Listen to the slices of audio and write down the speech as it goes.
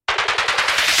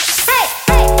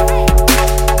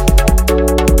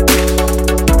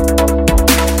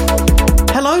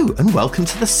and welcome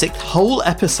to the 6th whole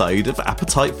episode of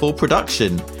Appetite for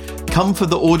Production. Come for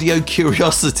the audio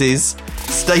curiosities,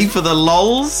 stay for the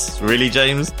lols. Really,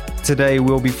 James? Today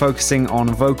we'll be focusing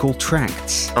on vocal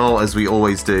tracts. Oh, as we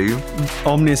always do.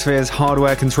 Omnisphere's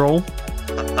hardware control.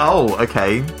 Oh,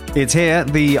 okay. It's here,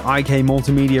 the IK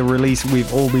Multimedia release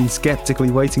we've all been skeptically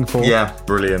waiting for. Yeah,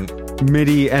 brilliant.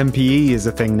 MIDI MPE is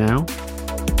a thing now.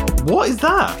 What is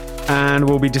that? And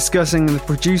we'll be discussing the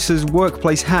producer's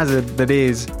workplace hazard that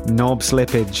is knob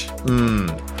slippage.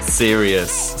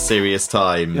 Serious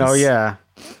times. Oh yeah.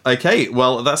 Okay,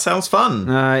 well, that sounds fun.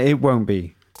 It won't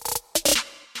be.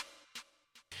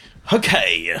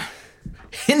 Okay,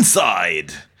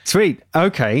 inside. Sweet.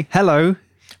 Okay. Hello.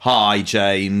 Hi,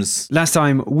 James. Last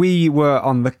time we were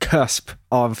on the cusp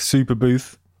of Super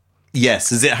Booth. Yes,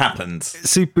 has it happened?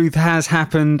 Super Booth has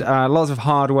happened. Lots of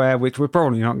hardware, which we're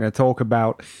probably not going to talk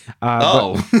about.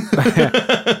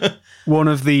 One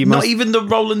of the Not even the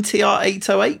Roland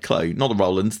TR-808 clone. Not the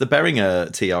Roland, the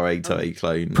Behringer TR-808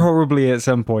 clone. Probably at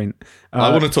some point. I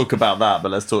want to talk about that,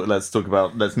 but let's talk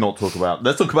about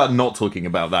not talking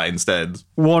about that instead.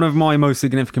 One of my most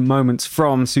significant moments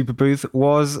from Super Booth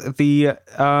was the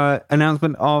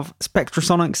announcement of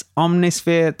Spectrasonics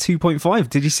Omnisphere 2.5.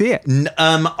 Did you see it?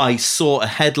 I saw a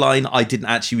headline. I didn't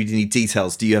actually read any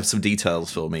details. Do you have some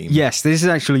details for me? Yes, this is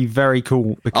actually very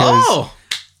cool because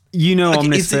you know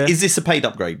Omnisphere. Is this a paid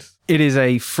upgrade? It is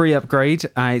a free upgrade.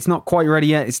 It's not quite ready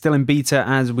yet. It's still in beta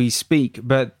as we speak.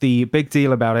 But the big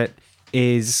deal about it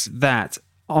is that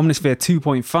Omnisphere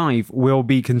 2.5 will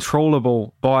be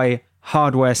controllable by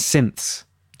hardware synths.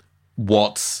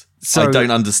 What? So, I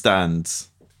don't understand.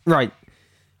 Right.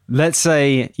 Let's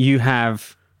say you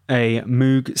have a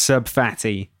Moog Sub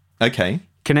Fatty. Okay.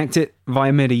 Connect it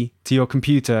via MIDI to your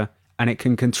computer and it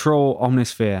can control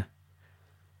Omnisphere.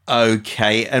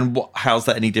 Okay, and how's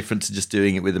that any different to just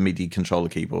doing it with a MIDI controller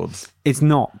keyboard? It's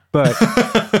not, but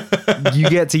you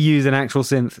get to use an actual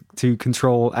synth to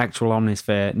control actual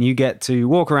Omnisphere. And you get to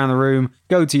walk around the room,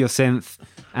 go to your synth,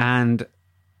 and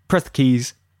press the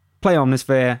keys, play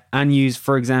Omnisphere, and use,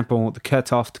 for example, the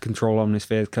cutoff to control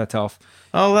Omnisphere's cutoff.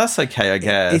 Oh, that's okay, I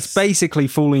guess. It's basically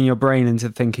fooling your brain into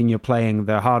thinking you're playing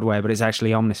the hardware, but it's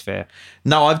actually Omnisphere.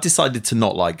 No, I've decided to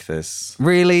not like this.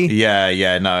 Really?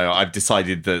 Yeah, no, I've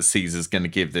decided that Caesar's going to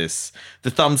give this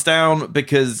the thumbs down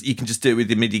because you can just do it with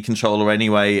the MIDI controller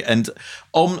anyway. And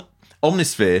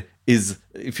Omnisphere is,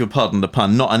 if you'll pardon the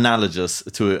pun, not analogous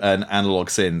to an analog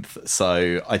synth.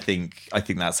 So I think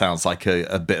that sounds like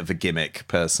a bit of a gimmick,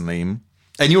 personally.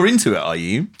 And you're into it, are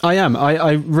you? I am.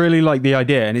 I really like the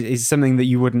idea, and it's something that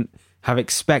you wouldn't have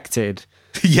expected.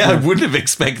 Yeah, I wouldn't have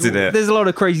expected it. There's a lot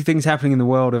of crazy things happening in the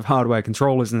world of hardware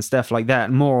controllers and stuff like that,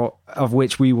 more of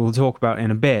which we will talk about in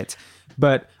a bit.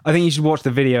 But I think you should watch the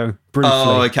video briefly.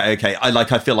 Oh, okay.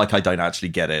 I feel like I don't actually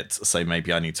get it, so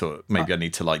maybe I need to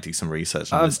like do some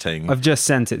research on this thing. I've just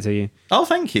sent it to you. Oh,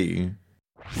 thank you.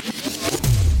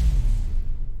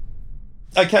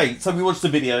 Okay, so we watched the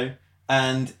video,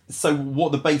 and so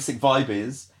what the basic vibe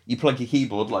is, you plug your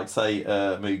keyboard, like say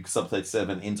Moog Sub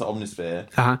 37, into Omnisphere,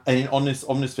 and in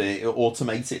Omnisphere it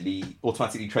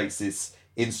automatically creates this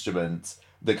instrument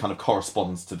that kind of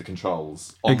corresponds to the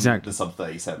controls on the Sub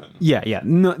 37. Yeah.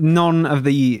 None of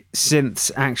the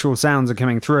synth's actual sounds are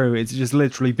coming through. It's just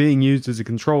literally being used as a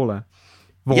controller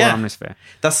for Omnisphere.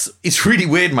 It's really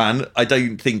weird, man. I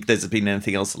don't think there's been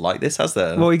anything else like this, has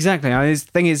there? Well, exactly. I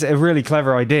think it's a really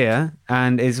clever idea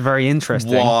and it's very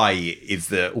interesting. Why? It's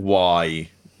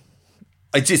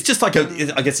just like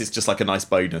I guess it's just like a nice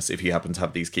bonus if you happen to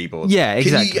have these keyboards. Yeah,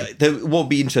 exactly. What would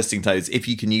be interesting though is if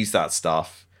you can use that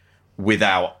stuff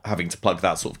without having to plug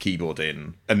that sort of keyboard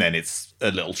in, and then it's a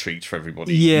little treat for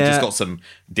everybody. Yeah. You just got some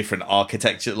different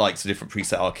architecture, like some different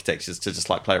preset architectures to just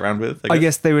like play around with. I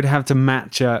guess they would have to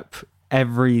match up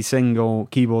every single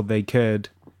keyboard they could,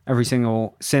 every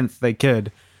single synth they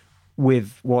could,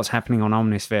 with what's happening on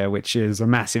Omnisphere, which is a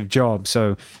massive job.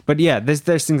 So, but yeah, there's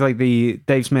things like the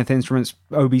Dave Smith Instruments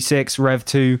OB6, Rev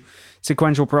 2,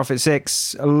 Sequential Prophet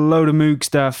 6, a load of Moog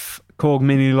stuff, Korg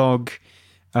Minilog,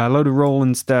 a load of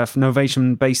Roland stuff,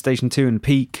 Novation Base Station 2 and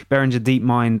Peak, Behringer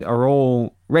DeepMind are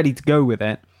all ready to go with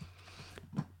it.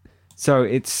 So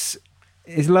it's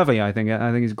lovely, I think. I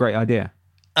think it's a great idea.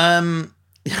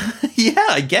 Yeah,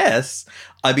 I guess.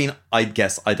 I mean, I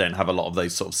guess I don't have a lot of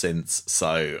those sort of synths,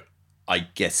 so I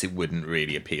guess it wouldn't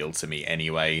really appeal to me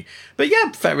anyway. But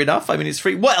yeah, fair enough. I mean, it's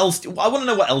free. What else? I want to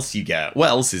know what else you get. What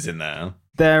else is in there?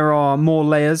 There are more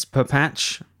layers per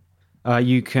patch.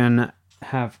 You can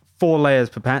have 4 layers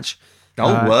per patch.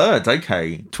 Oh, word.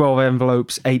 Okay. 12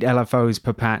 envelopes, 8 LFOs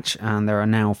per patch, and there are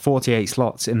now 48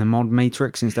 slots in the mod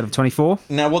matrix instead of 24.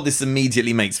 Now, what this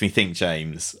immediately makes me think,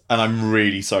 James, and I'm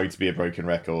really sorry to be a broken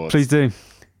record. Please do.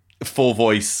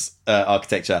 4-voice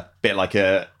architecture, bit like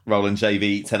a Roland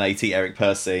JV 1080. Eric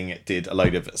Persing did a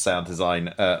load of sound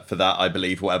design for that, I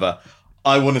believe, whatever.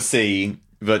 I want to see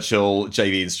virtual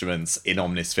JV instruments in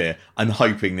Omnisphere. I'm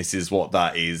hoping this is what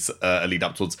that is a lead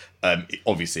up towards.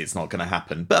 Obviously, it's not going to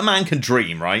happen, but a man can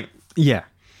dream, right? Yeah.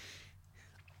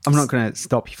 I'm not going to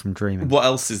stop you from dreaming. What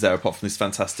else is there apart from this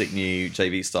fantastic new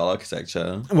JV style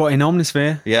architecture? What, in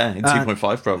Omnisphere? Yeah, in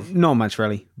 2.5 Pro. Not much,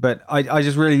 really. But I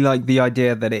just really like the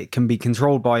idea that it can be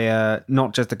controlled by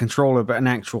not just a controller, but an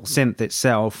actual synth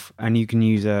itself. And you can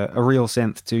use a real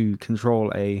synth to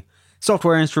control a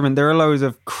software instrument. There are loads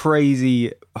of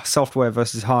crazy software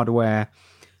versus hardware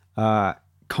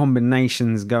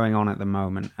combinations going on at the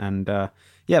moment. And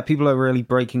people are really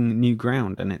breaking new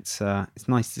ground, and it's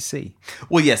nice to see.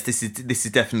 Well, yes, this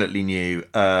is definitely new,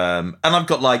 and I've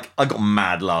got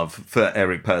mad love for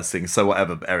Eric Persing. So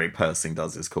whatever Eric Persing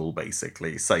does is cool,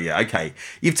 basically. So yeah, okay,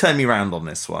 you've turned me around on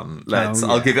this one.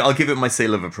 I'll give it my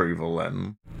seal of approval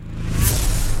then.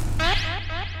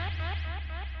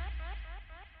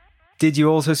 Did you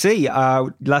also see,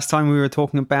 last time we were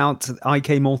talking about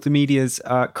IK Multimedia's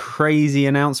crazy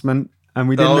announcement, and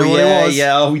we didn't know what it was?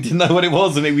 Yeah, we didn't know what it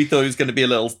was, and we thought it was going to be a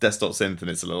little desktop synth,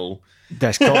 and it's a little...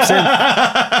 Desktop synth.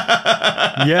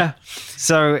 Yeah.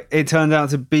 So it turned out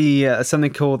to be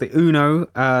something called the Uno.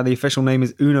 The official name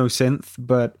is Uno Synth,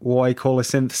 but why call a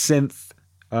synth?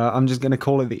 I'm just going to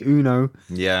call it the Uno.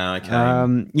 Yeah,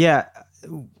 okay.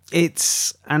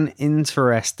 It's an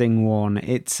interesting one.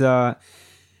 It's...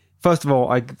 First of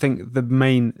all, I think the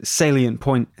main salient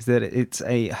point is that it's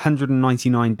a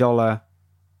 $199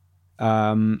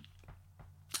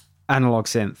 analog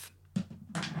synth.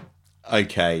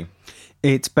 Okay.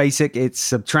 It's basic, it's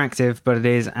subtractive, but it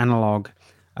is analog.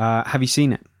 Have you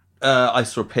seen it? I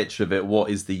saw a picture of it.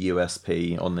 What is the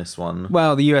USP on this one?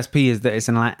 Well, the USP is that it's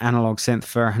an analog synth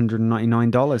for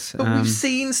 $199. But we've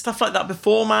seen stuff like that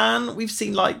before, man. We've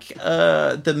seen like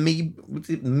the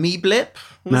Me Blip,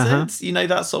 was it? You know,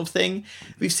 that sort of thing.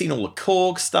 We've seen all the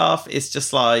Korg stuff. It's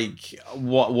just like,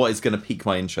 what is going to pique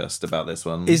my interest about this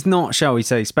one? It's not, shall we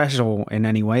say, special in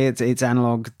any way. It's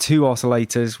analog, 2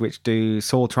 oscillators which do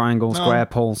saw, triangle, square,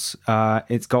 pulse.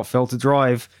 It's got filter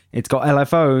drive. It's got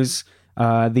LFOs.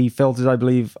 The filters, I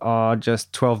believe, are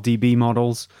just 12 dB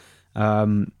models.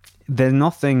 There's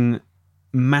nothing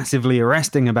massively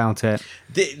arresting about it.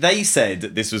 They said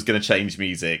that this was going to change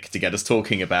music to get us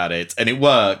talking about it, and it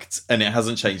worked, and it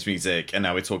hasn't changed music, and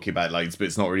now we're talking about loads, but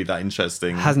it's not really that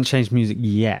interesting. Hasn't changed music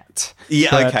yet.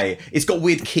 Yeah, okay. It's got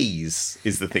weird keys,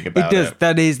 is the thing about it. It does.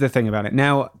 That is the thing about it.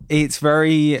 Now, it's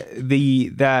very...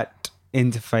 that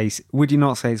interface, would you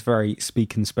not say it's very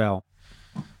speak and spell?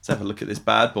 Let's have a look at this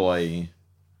bad boy.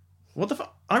 What the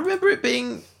fuck? I remember it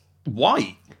being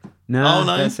white. No,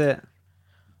 that's it.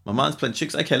 My mind's playing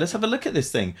tricks. Okay, let's have a look at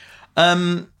this thing.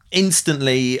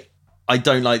 Instantly, I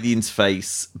don't like the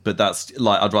interface, but that's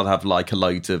like, I'd rather have like a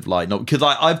load of like, not because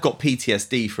I've got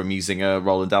PTSD from using a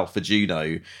Roland Alpha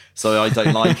Juno, so I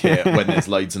don't like it when there's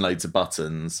loads and loads of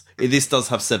buttons. This does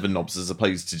have 7 knobs as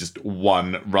opposed to just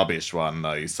one rubbish one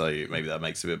though, so maybe that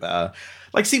makes it a bit better.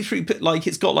 Like, seems pretty, like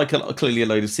it's got like clearly a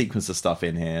load of sequencer stuff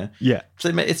in here. Yeah. So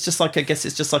it's just like, I guess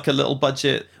it's just like a little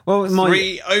budget. Well,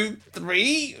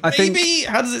 303 maybe.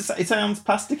 How does it sound? It sounds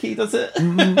plasticky, does it?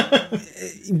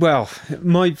 Well,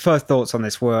 my first thoughts on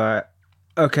this were,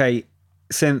 okay,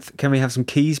 synth, can we have some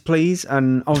keys, please?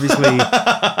 And obviously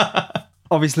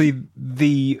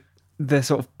the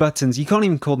sort of buttons, you can't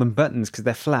even call them buttons because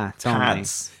they're flat, aren't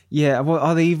Pads. they? Yeah, well,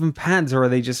 are they even pads, or are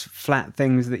they just flat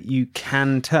things that you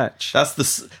can touch? That's the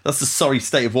sorry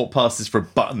state of what passes for a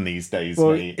button these days,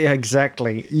 mate. Yeah,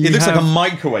 exactly. It looks like a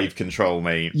microwave control,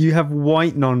 mate. You have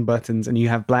white non-buttons and you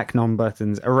have black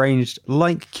non-buttons arranged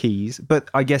like keys, but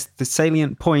I guess the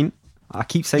salient point, I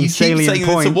keep saying salient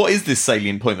point. So what is this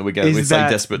salient point that we're so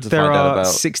desperate to find out about? There are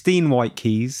 16 white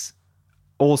keys,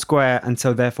 all square, and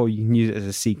so therefore you can use it as a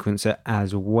sequencer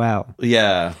as well.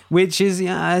 Yeah. Which is,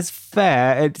 it's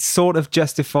fair. It sort of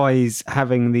justifies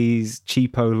having these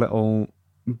cheapo little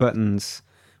buttons,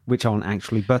 which aren't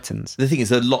actually buttons. The thing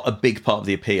is, a big part of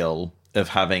the appeal of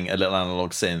having a little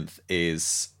analog synth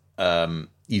is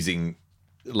using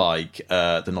like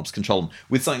the knobs control them.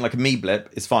 With something like a Me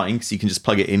Blip, it's fine because you can just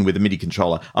plug it in with a MIDI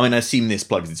controller. I mean, I assume this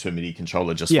plugs into a MIDI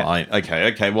controller just fine.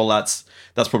 Okay. Well, that's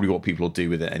probably what people will do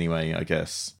with it anyway, I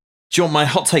guess. Do you want my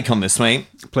hot take on this, mate?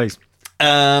 Please.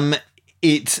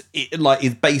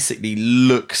 It basically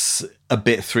looks a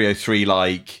bit 303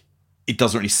 like. it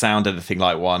doesn't really sound anything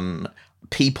like one.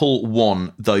 People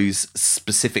want those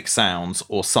specific sounds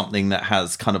or something that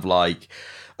has kind of like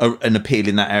an appeal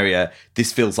in that area.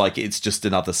 This feels like it's just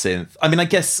another synth. I mean, I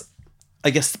guess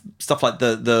stuff like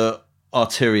the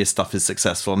Arturia stuff is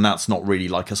successful, and that's not really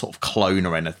like a sort of clone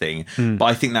or anything. But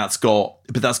I think that's got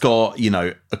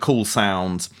a cool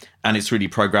sound, and it's really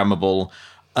programmable.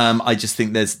 I just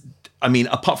think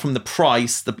apart from the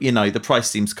price, the price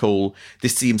seems cool.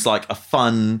 This seems like a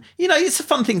fun, it's a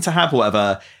fun thing to have, or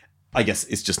whatever. I guess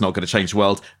it's just not going to change the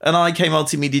world. And IK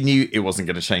Multimedia knew it wasn't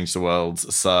going to change the world.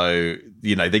 So,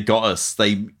 they got us.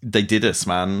 They did us,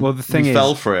 man. Well, the thing we is,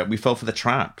 fell for it. We fell for the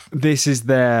trap. This is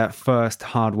their first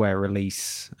hardware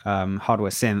release,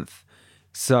 hardware synth.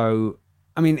 So,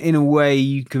 I mean, in a way,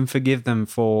 you can forgive them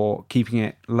for keeping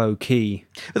it low key.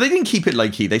 But they didn't keep it low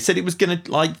key. They said it was going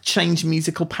to change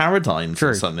musical paradigms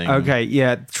or something. Okay,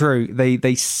 yeah, true.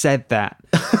 They said that.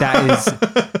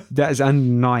 That is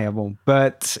undeniable.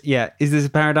 But yeah, is this a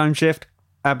paradigm shift?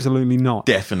 Absolutely not.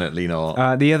 Definitely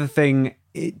not. The other thing,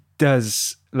 it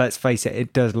does. Let's face it,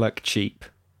 it does look cheap.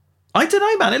 I don't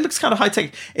know, man. It looks kind of high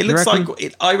tech. It looks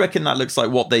I reckon that looks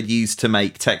like what they'd use to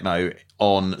make techno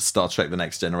on Star Trek: The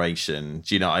Next Generation.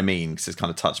 Do you know what I mean? Because it's kind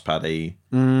of touchpad-y.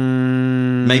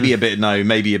 Maybe a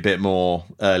bit more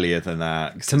earlier than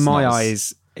that. To my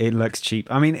eyes, it looks cheap.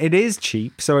 I mean, it is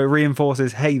cheap, so it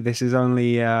reinforces, hey, this is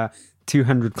only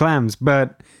 200 clams,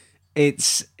 but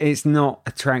it's not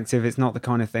attractive. It's not the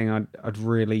kind of thing I'd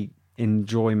really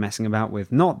enjoy messing about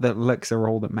with. Not that looks are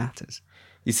all that matters.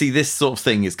 You see, this sort of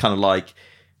thing is kind of like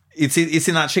it's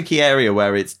in that tricky area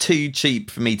where it's too cheap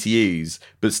for me to use,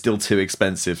 but still too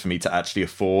expensive for me to actually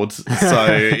afford. So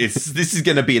this is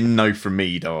going to be a no from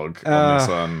me, dog, on this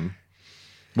one.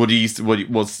 What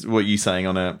are you saying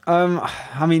on it?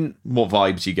 I mean, what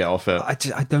vibes do you get off it?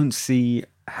 I don't see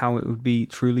how it would be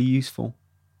truly useful.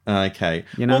 Okay.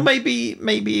 Well,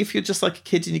 maybe if you're just like a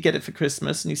kid and you get it for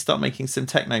Christmas and you start making some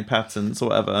techno patterns or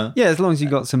whatever. Yeah, as long as you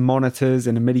got some monitors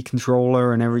and a MIDI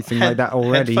controller and everything like that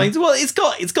already. Headphones. Well, it's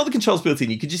got the controls built in.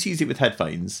 You could just use it with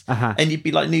headphones, and you'd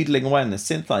be like noodling away on the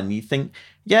synth line. And you think,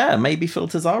 yeah, maybe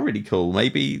filters are really cool.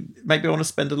 Maybe I want to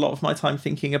spend a lot of my time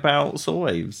thinking about saw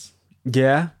waves.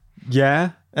 Yeah.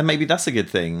 And maybe that's a good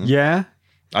thing. Yeah.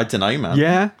 I don't know, man.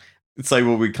 Yeah. So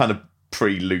will we kind of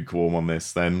pre-lukewarm on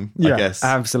this then, I guess.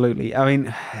 Absolutely. I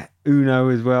mean, Uno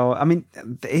as well. I mean,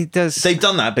 it does. They've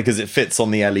done that because it fits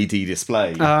on the LED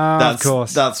display. Of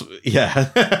course. That's yeah.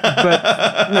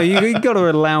 But no, you got to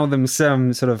allow them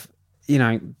some sort of,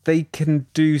 they can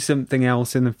do something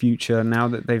else in the future now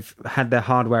that they've had their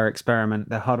hardware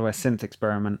synth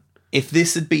experiment. If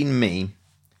this had been me,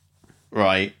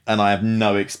 right, and I have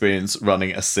no experience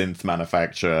running a synth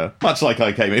manufacturer, much like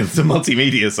I came into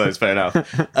multimedia, so it's fair enough.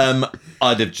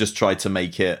 I'd have just tried to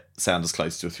make it sound as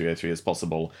close to a 303 as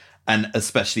possible, and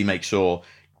especially make sure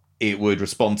it would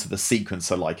respond to the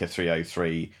sequencer like a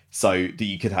 303, so that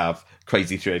you could have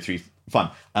crazy 303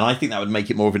 fun. And I think that would make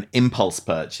it more of an impulse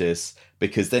purchase,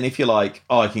 because then if you're like,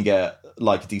 I can get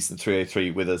like a decent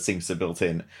 303 with a sequencer built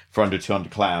in for under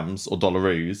 200 clams or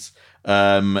dollaroos,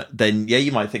 then yeah,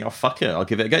 you might think, oh fuck it, I'll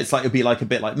give it a go. It's like it'd be like a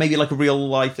bit like maybe like a real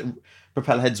life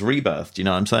Propellerheads Rebirth. Do you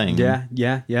know what I'm saying? Yeah.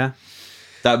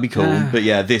 That would be cool. But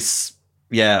yeah,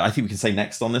 I think we can say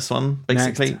next on this one.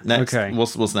 Basically, next. Okay.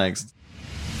 What's next?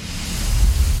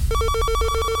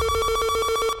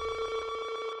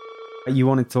 You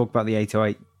want to talk about the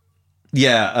 808?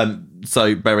 Yeah.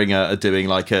 So Behringer are doing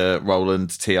like a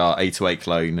Roland TR 808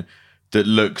 clone that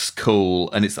looks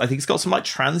cool, and I think it's got some like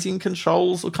transient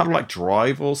controls or kind of like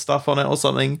drive or stuff on it or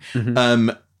something.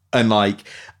 And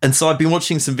so I've been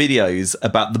watching some videos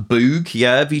about the Boog.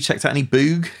 Yeah, have you checked out any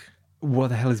Boog? What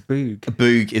the hell is Boog?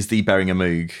 Boog is the Behringer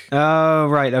Moog. Oh,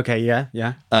 right. Okay. Yeah.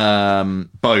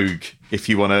 Boog, if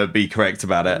you want to be correct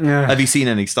about it. Yeah. Have you seen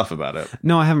any stuff about it?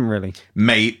 No, I haven't really.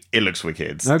 Mate, it looks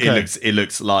wicked. Okay. It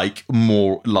looks like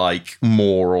more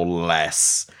or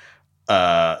less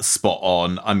spot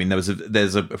on. I mean, there's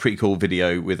a pretty cool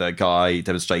video with a guy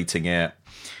demonstrating it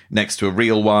next to a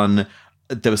real one.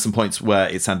 There were some points where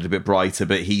it sounded a bit brighter,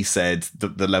 but he said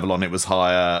that the level on it was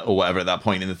higher or whatever at that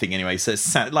point in the thing anyway. So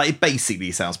it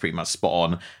basically sounds pretty much spot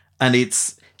on. And do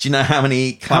you know how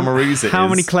many clamaroos it is? How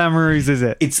many clamaroos is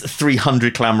it? It's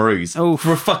 300 clamaroos. Oh,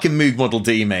 for a fucking Moog Model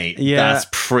D, mate. Yeah. That's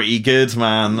pretty good,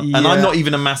 man. Yeah. And I'm not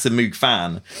even a massive Moog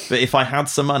fan, but if I had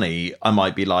some money, I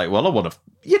might be like, well, of course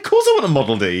I want a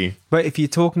Model D. But if you're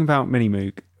talking about Mini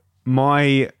Moog,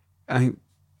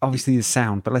 obviously the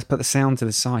sound, but let's put the sound to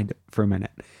the side for a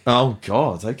minute. Oh,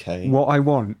 God, okay. What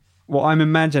I'm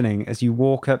imagining as you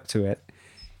walk up to it,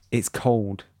 it's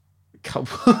cold.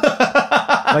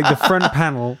 Like the front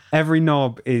panel, every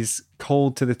knob is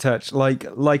cold to the touch, like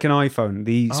an iPhone.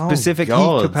 The specific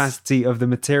God. heat capacity of the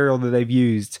material that they've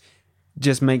used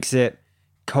just makes it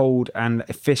cold and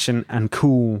efficient and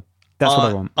cool. That's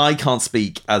what I want. I can't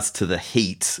speak as to the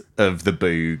heat of the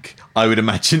Boog. I would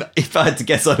imagine, if I had to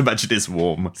guess, I'd imagine it's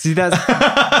warm. See,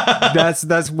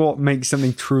 that's what makes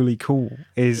something truly cool.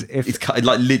 Is if It's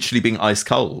like literally being ice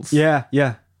cold. yeah,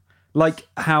 like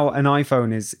how an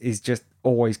iPhone is just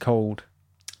always cold.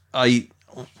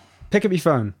 Pick up your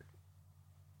phone.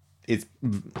 It's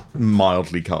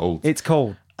mildly cold. It's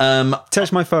cold.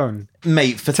 Touch my phone.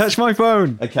 Mate, Touch my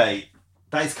phone. Okay,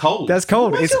 that is cold. That's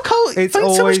cold. Why is It's your cold. it's Phone's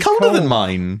so much always colder cold. than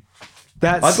mine.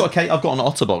 That's I've got an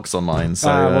OtterBox on mine, so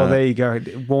well, there you go.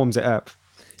 It warms it up.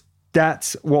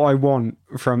 That's what I want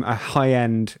from a high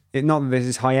end. Not that this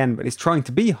is high end, but it's trying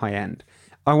to be high end.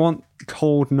 I want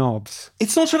cold knobs.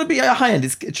 it's not trying to be a high end.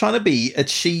 It's trying to be a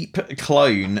cheap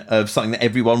clone of something that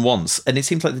everyone wants, and it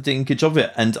seems like they're doing a good job of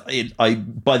it. And I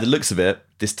by the looks of it,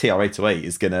 this TR-808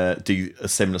 is going to do a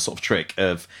similar sort of trick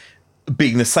of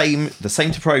being the same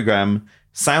to program,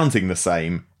 sounding the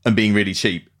same, and being really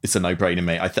cheap. It's a no-brainer,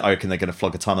 mate. I reckon they're going to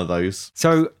flog a ton of those.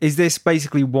 So is this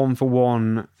basically one for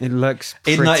one? It looks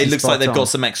It looks like they've on. got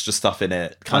some extra stuff in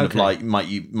it, kind of Okay. like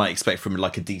you might expect from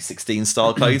like a D16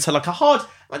 style clone. So like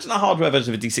imagine a hardware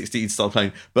version of a D16 style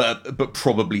clone, but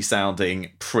probably sounding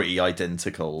pretty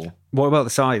identical. What about the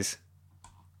size?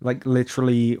 Like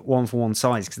literally one for one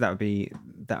size, because that would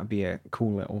be a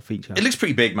cool little feature. It looks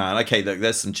pretty big, man. Okay, look,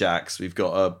 there's some jacks. We've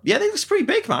got they looks pretty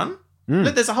big, man.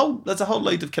 Look, there's a whole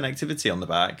load of connectivity on the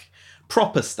back,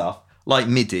 proper stuff like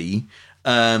MIDI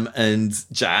and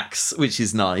jacks, which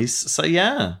is nice. So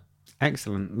yeah,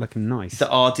 Excellent, looking nice. the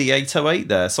RD808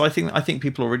 there. So I think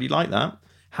people already like that.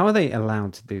 How are they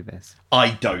allowed to do this? I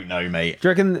don't know, mate. Do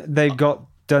you reckon they've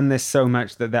done this so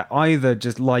much that they're either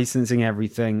just licensing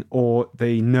everything or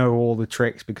they know all the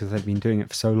tricks because they've been doing it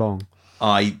for so long?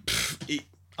 I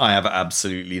have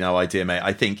absolutely no idea, mate.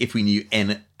 I think if we knew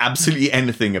absolutely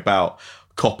anything about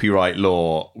copyright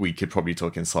law, we could probably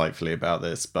talk insightfully about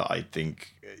this. But I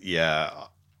think,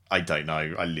 I don't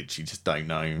know. I literally just don't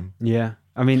know. Yeah.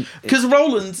 I mean, Because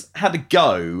Roland had a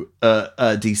go at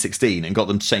D16 and got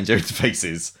them to change their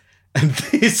interfaces. And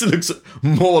this looks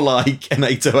more like an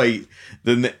 808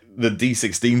 than the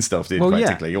D16 stuff did,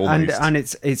 practically, almost. And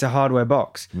it's a hardware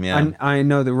box. Yeah. And I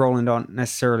know that Roland aren't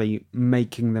necessarily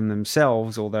making them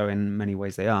themselves, although in many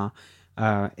ways they are.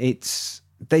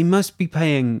 They must be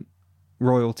paying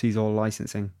royalties or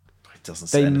licensing. It doesn't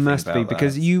say They anything must be, about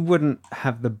because that. you wouldn't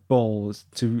have the balls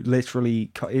to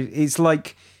literally. It's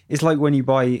like when you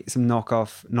buy some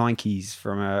knockoff Nikes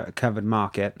from a covered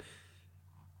market.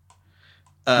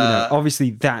 Obviously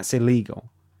that's illegal,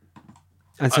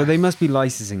 and so they must be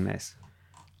licensing this.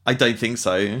 I don't think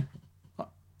so.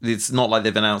 It's not like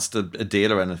they've announced a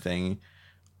deal or anything.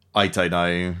 I don't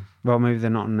know. Well, maybe they're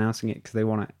not announcing it because they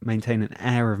want to maintain an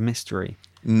air of mystery.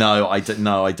 No, I don't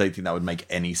think that would make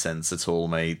any sense at all,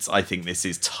 mate. I think this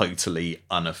is totally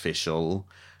unofficial.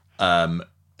 And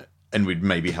we'd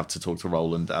maybe have to talk to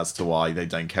Roland as to why they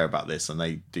don't care about this and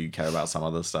they do care about some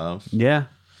other stuff. Yeah.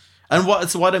 And why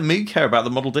don't Moog care about the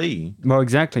Model D? Well,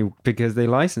 exactly, because they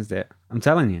licensed it. I'm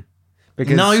telling you.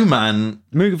 Because No, man.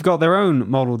 Moog have got their own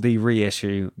Model D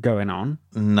reissue going on,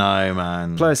 No,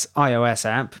 man. plus iOS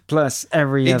app, plus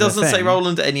every It other doesn't say thing.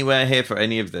 Roland anywhere here for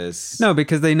any of this. No,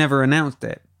 because they never announced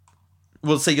it.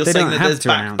 Well, so you're They saying don't that have there's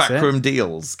to announce it. backroom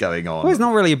deals going on. Well, it's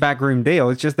not really a backroom deal.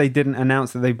 It's just they didn't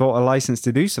announce that they bought a license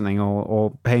to do something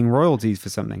or paying royalties for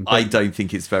something. But I don't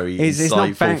think it's very It's not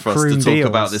insightful for us to backroom talk deals.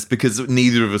 about this because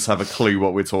neither of us have a clue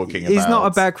what we're talking about. it's not a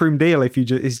backroom deal if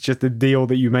it's just a deal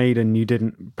that you made and you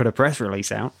didn't put a press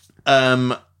release out.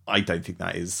 I don't think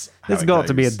that is. How There's it got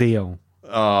to be a goes. deal.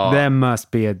 Oh, There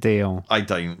must be a deal. I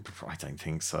don't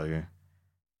think so.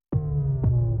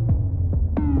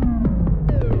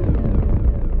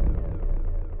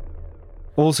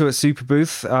 Also at Super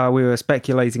Booth, we were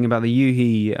speculating about the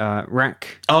Yuhi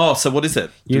rack. Oh, so what is it?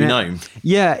 Do we know?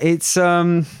 Yeah, it's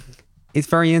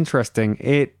very interesting.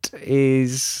 It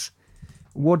is.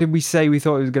 What did we say we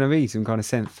thought it was going to be? Some kind of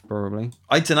synth, probably.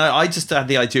 I don't know. I just had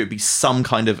the idea it'd be some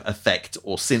kind of effect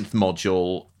or synth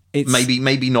module.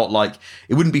 Maybe not like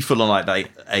it wouldn't be full on like the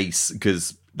Ace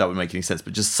because that would make any sense,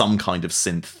 but just some kind of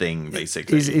synth thing,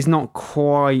 basically. It's not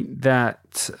quite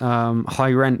that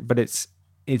high rent, but it's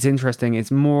interesting.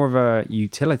 It's more of a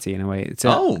utility in a way. It's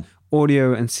an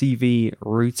audio and CV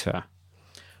router.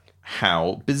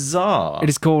 How bizarre! It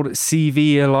is called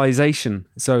CValization.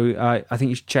 So I think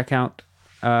you should check out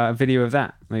a video of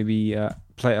that. Maybe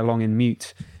play it along in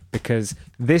mute, because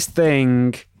this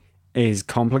thing is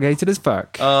complicated as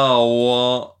fuck.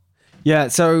 Oh, what? Yeah,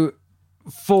 so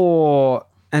 4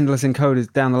 endless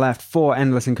encoders down the left, 4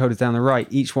 endless encoders down the right.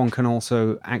 Each one can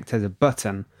also act as a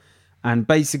button. And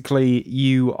basically,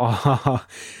 you are,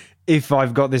 if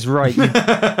I've got this right,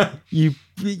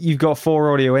 you've got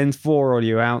 4 audio ins, 4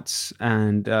 audio outs,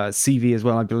 and CV as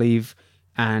well, I believe.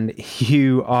 And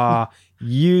you are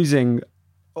using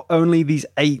only these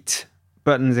 8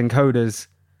 buttons encoders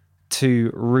to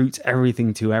route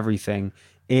everything to everything.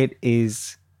 It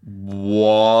is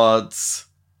What?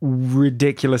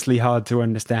 ridiculously hard to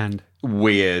understand.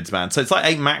 Weird, man. So it's like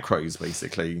 8 macros,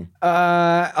 basically.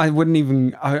 I wouldn't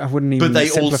even. But they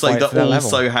simplify it to that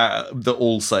level. that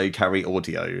also carry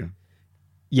audio.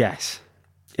 Yes,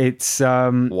 it's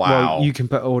Well, you can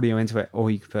put audio into it, or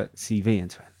you can put CV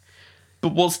into it.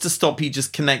 But what's to stop you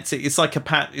just connect it? It's like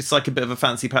It's like a bit of a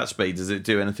fancy patch bay. Does it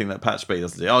do anything that patch bay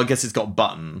doesn't do? Oh, I guess it's got a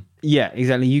button. Yeah,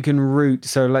 exactly. You can route.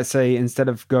 So let's say instead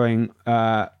of going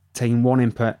taking 1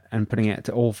 input and putting it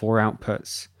to all 4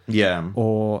 outputs. Yeah.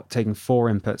 Or taking 4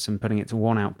 inputs and putting it to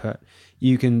 1 output,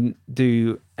 you can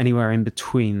do anywhere in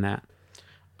between that.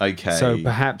 Okay. So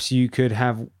perhaps you could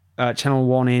have channel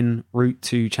 1 in route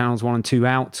to channels 1 and 2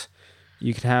 out.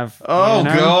 You could have. Oh,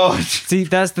 God. See,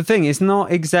 that's the thing. It's not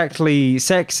exactly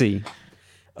sexy.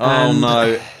 Oh,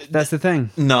 no. That's the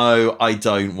thing. No, I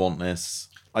don't want this.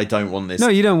 I don't want this. No,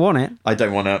 you don't want it. I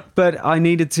don't want it. But I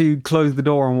needed to close the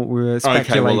door on what we were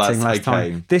speculating last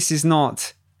time. This is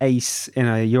not Ace in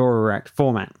a Eurorack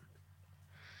format.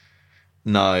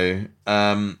 No.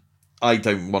 I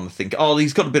don't want to think. Oh,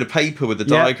 he's got a bit of paper with a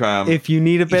diagram. If you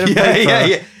need a bit of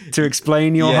paper to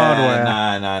explain your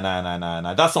hardware.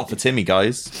 No. That's not for Timmy,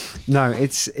 guys. No,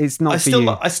 it's not for you.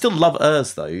 I still love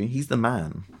Urs, though. He's the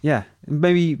man. Yeah.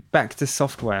 Maybe back to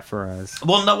software for Urs.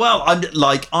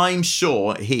 Well, I'm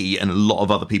sure he and a lot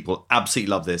of other people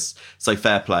absolutely love this. So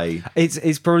fair play.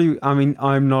 It's probably, I mean,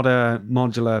 I'm not a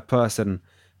modular person,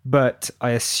 but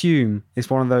I assume it's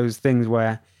one of those things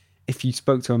where if you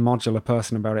spoke to a modular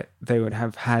person about it, they would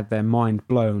have had their mind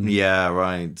blown. Yeah,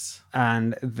 right.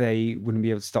 And they wouldn't be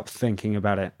able to stop thinking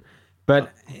about it.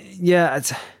 But yeah,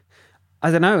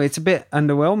 I don't know. It's a bit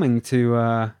underwhelming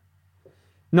to,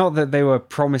 not that they were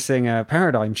promising a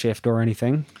paradigm shift or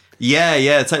anything.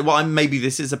 Yeah. Well, maybe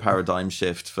this is a paradigm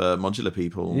shift for modular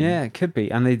people. Yeah, it could be.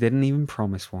 And they didn't even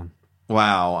promise one.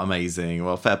 Wow, amazing.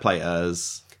 Well, fair play,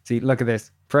 Urs. See, look at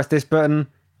this. Press this button.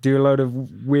 Do a load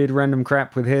of weird random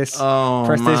crap with hiss. Oh,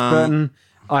 press this button.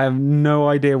 I have no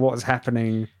idea what's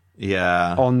happening.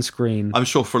 Yeah, on screen. I'm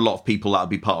sure for a lot of people that would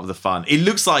be part of the fun. It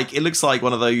looks like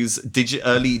one of those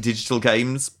early digital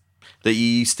games that you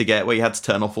used to get where you had to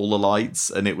turn off all the lights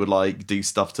and it would like do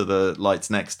stuff to the lights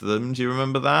next to them. Do you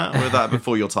remember that? Or was that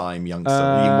before your time,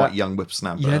 youngster? young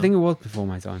whippersnapper? Yeah, I think it was before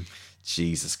my time.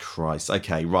 Jesus Christ.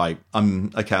 Okay, right.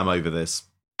 I'm over this.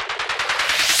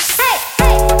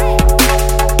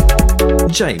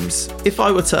 James, if I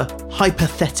were to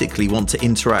hypothetically want to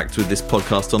interact with this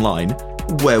podcast online,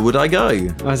 where would I go?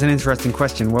 That's an interesting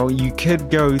question. Well, you could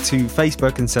go to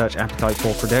Facebook and search Appetite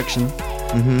for Production.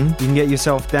 Mm-hmm. You can get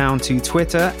yourself down to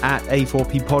Twitter at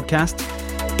A4P Podcast.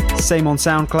 Same on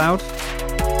SoundCloud.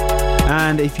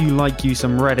 And if you like you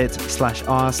some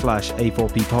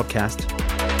Reddit/r/A4P Podcast,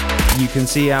 you can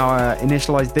see our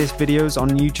Initialize This videos on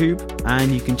YouTube,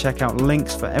 and you can check out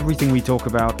links for everything we talk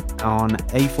about on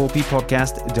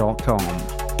a4ppodcast.com.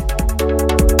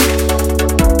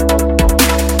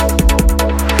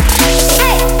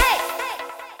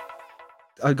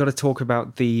 I've got to talk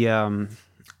about the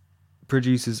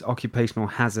producer's occupational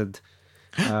hazard.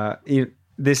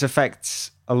 This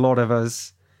affects a lot of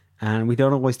us, and we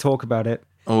don't always talk about it.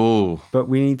 Oh. But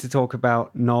we need to talk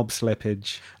about knob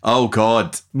slippage. Oh,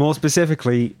 God. More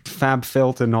specifically,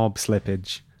 FabFilter knob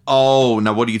slippage. Oh,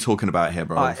 now what are you talking about here,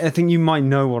 bro? I think you might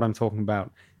know what I'm talking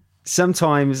about.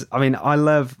 Sometimes, I mean, I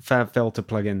love FabFilter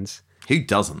plugins. Who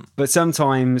doesn't? But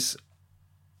sometimes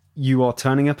you are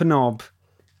turning up a knob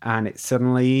and it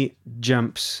suddenly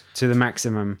jumps to the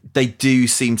maximum. They do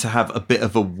seem to have a bit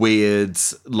of a weird,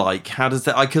 like, how does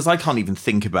that? Because I can't even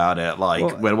think about it,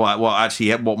 like,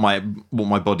 what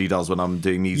my body does when I'm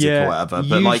doing music or whatever.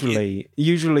 But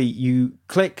usually you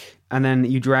click and then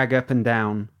you drag up and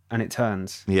down and it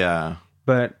turns. Yeah.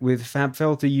 But with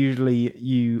FabFilter, usually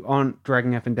you aren't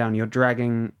dragging up and down. You're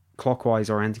dragging clockwise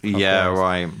or anti-clockwise. Yeah,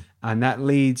 right. And that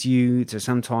leads you to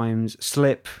sometimes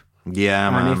slip. Yeah,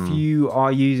 man. And if you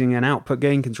are using an output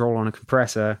gain control on a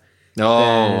compressor,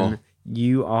 then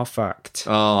you are fucked.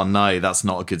 Oh no, that's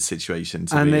not a good situation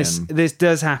to be in. This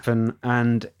does happen,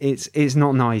 and it's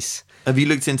not nice. Have you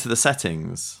looked into the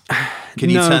settings? Can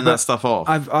you No, turn but that stuff off?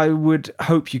 I would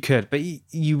hope you could, but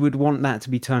you would want that to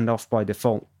be turned off by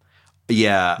default.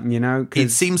 Yeah. You know, It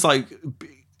seems like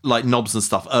knobs and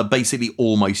stuff are basically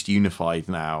almost unified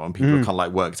now, and people have kind of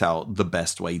like worked out the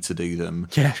best way to do them.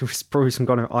 yeah, it's probably some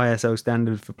kind of ISO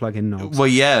standard for plug-in knobs. Well,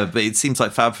 yeah, but it seems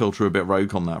like FabFilter are a bit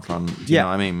rogue on that front. Do you know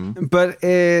what I mean? But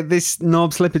this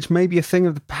knob slippage may be a thing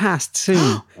of the past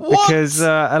soon, because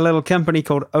a little company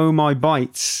called Oh My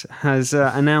Bytes has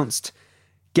announced,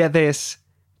 get this,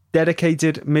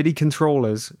 dedicated MIDI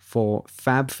controllers for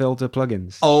FabFilter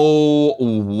plugins. Oh,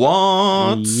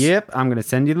 what? Yep, I'm going to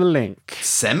send you the link.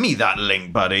 Send me that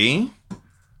link, buddy.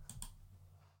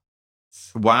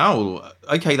 Wow.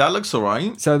 Okay, that looks all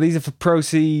right. So these are for Pro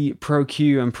C, Pro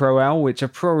Q, and Pro L, which are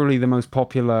probably the most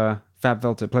popular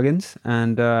FabFilter plugins.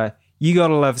 And you got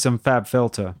to love some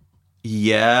FabFilter.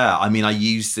 Yeah, I mean, I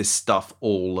use this stuff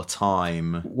all the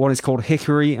time. One is called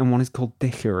Hickory and one is called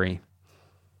Dickory.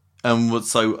 And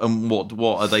what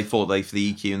are they for? Are they for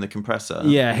the EQ and the compressor?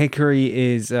 Yeah, Hickory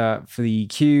is for the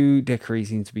EQ. Dickory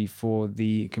seems to be for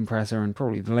the compressor and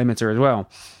probably the limiter as well.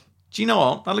 Do you know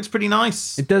what? That looks pretty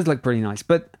nice. It does look pretty nice,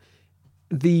 but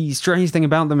the strange thing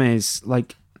about them is,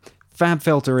 like,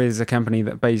 FabFilter is a company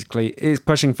that basically is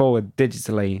pushing forward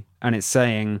digitally, and it's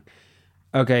saying,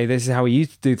 okay, this is how we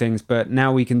used to do things, but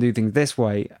now we can do things this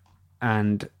way,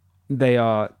 and they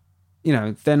are, you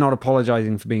know, they're not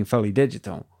apologizing for being fully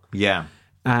digital. Yeah.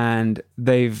 And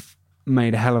they've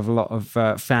made a hell of a lot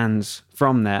of fans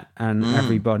from that, and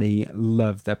everybody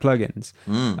loved their plugins.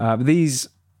 But these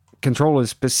controllers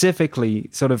specifically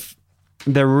sort of,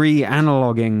 they're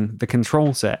re-analoging the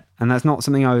control set, and that's not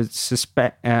something I would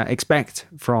expect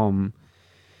from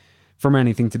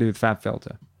anything to do with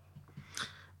FabFilter.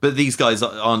 But these guys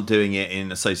aren't doing it in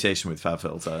association with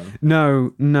FabFilter.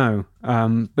 No.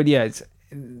 But yeah,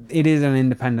 it is an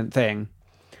independent thing.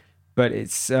 But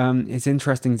it's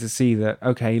interesting to see that,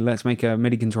 okay, let's make a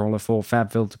MIDI controller for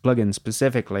FabFilter plugins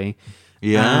specifically.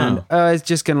 Yeah. And it's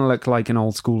just going to look like an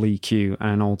old school EQ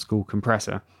and an old school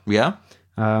compressor. Yeah.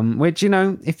 Which, you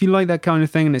know, if you like that kind of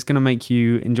thing and it's going to make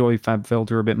you enjoy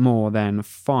FabFilter a bit more, then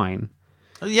fine.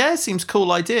 Yeah, it seems a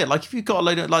cool idea. Like, if you've got a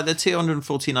load of, like, they're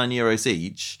 €249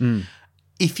 each,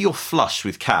 if you're flush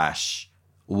with cash,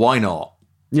 why not?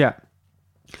 Yeah.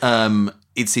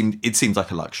 It seems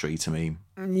like a luxury to me.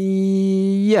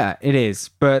 Yeah, it is.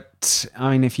 But,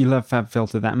 I mean, if you love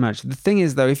FabFilter that much. The thing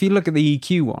is, though, if you look at the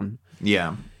EQ one,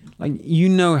 yeah, like, you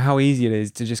know how easy it is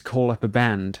to just call up a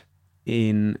band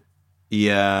on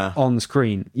the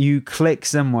screen. You click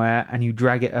somewhere and you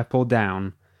drag it up or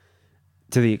down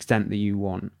to the extent that you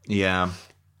want. Yeah.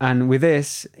 And with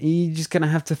this, you're just going to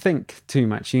have to think too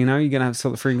much, you know? You're going to have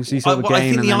sort of frequency, sort of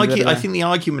gain. I think the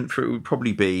argument would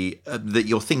probably be that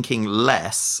you're thinking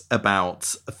less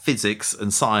about physics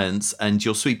and science, and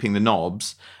you're sweeping the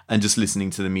knobs and just listening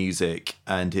to the music,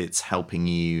 and it's helping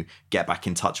you get back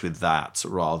in touch with that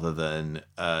rather than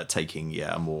taking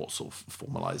a more sort of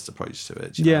formalized approach to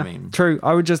it. Do you know what I mean? True.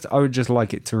 I would just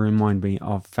like it to remind me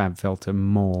of FabFilter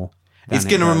more. It's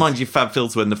going to remind you of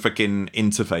FabFilter when the freaking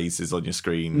interface is on your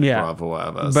screen, or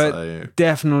whatever. But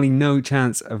definitely no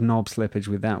chance of knob slippage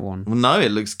with that one. Well, no,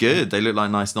 it looks good. They look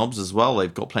like nice knobs as well.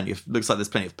 They've got looks like there's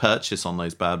plenty of purchase on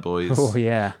those bad boys. Oh,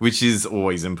 yeah. Which is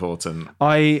always important.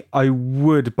 I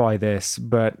would buy this,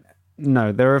 but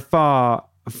no, there are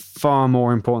far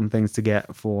more important things to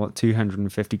get for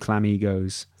 250 clam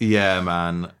egos. Yeah,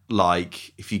 man.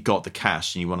 Like, if you got the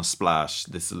cash and you want to splash,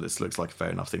 this looks like a fair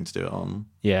enough thing to do it on.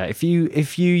 Yeah, if you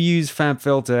use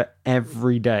FabFilter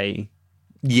every day,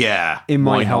 it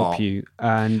might help you.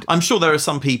 And I'm sure there are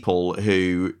some people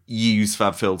who use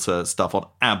FabFilter stuff on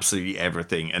absolutely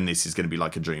everything, and this is going to be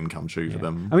like a dream come true for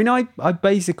them. I mean, I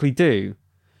basically do.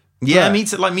 Yeah, me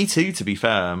too, to be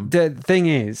fair. The thing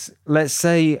is, let's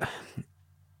say,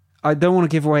 I don't want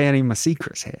to give away any of my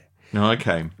secrets here.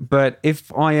 Okay. But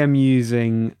if I am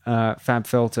using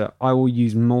FabFilter, I will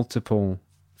use multiple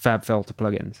FabFilter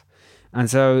plugins. And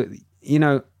so, you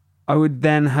know, I would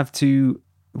then have to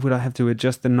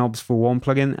adjust the knobs for one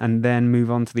plugin and then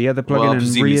move on to the other plugin and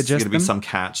readjust them? It's going to be some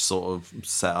catch sort of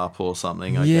setup or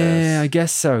something, I guess. Yeah, I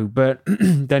guess so. But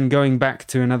then going back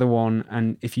to another one,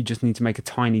 and if you just need to make a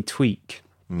tiny tweak.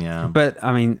 Yeah. But,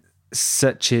 I mean,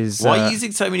 such is... Why are you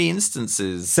using so many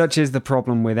instances? Such is the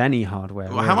problem with any hardware.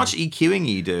 Well, how much EQing are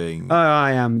you doing? Oh,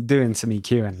 I am doing some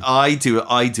EQing. I do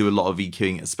a lot of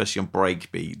EQing, especially on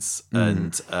break beats.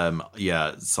 And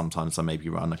sometimes I maybe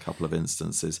run a couple of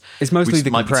instances. It's mostly the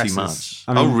might compressors. be too much.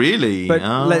 I mean, really? But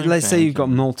let's say you've got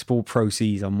multiple Pro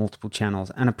Cs on multiple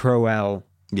channels and a Pro L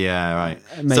Yeah, right.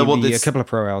 Maybe So what a this? couple of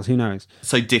Pro Ls, who knows?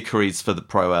 So Dickory's for the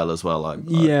Pro L as well. Like,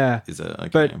 Yeah. is it? Okay.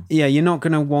 But yeah, you're not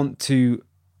going to want to,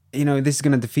 this is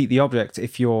going to defeat the object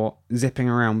if you're zipping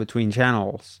around between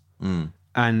channels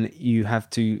and you have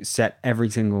to set every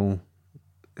single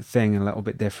thing a little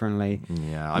bit differently.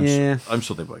 Yeah, I'm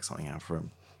sure they'd work something out for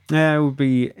him. Yeah, it would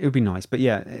be nice, but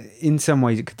yeah, in some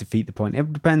ways it could defeat the point.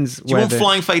 It depends. Do you want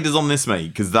flying faders on this, mate?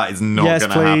 Because that is not going to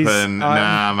happen.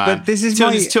 Nah, man. But this is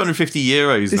 250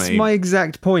 euros, This mate. is my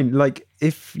exact point. Like,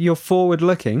 if you're forward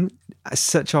looking,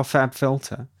 such our Fab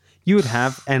Filter, you would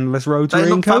have endless rotary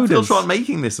encoders. FabFilter aren't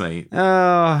making this, mate. Oh,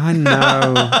 I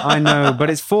know, but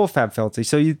it's for FabFilter.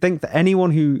 So you'd think that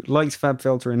anyone who likes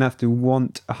FabFilter enough to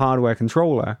want a hardware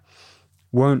controller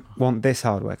won't want this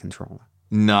hardware controller.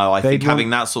 No, I think having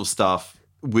that sort of stuff,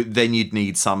 then you'd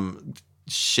need some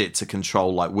shit to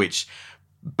control, like which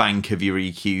bank of your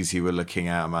EQs you were looking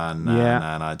at, man. No,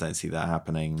 I don't see that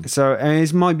happening. So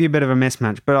it might be a bit of a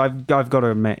mismatch, but I've got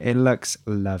to admit, it looks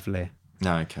lovely.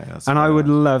 Okay, and I would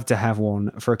love to have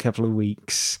one for a couple of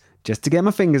weeks just to get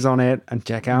my fingers on it and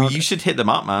check out. Well, you should hit them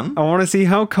up, man. I want to see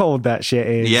how cold that shit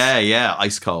is. Yeah,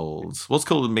 ice cold. What's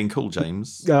called and being cool,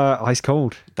 James? Ice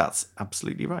cold. That's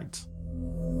absolutely right.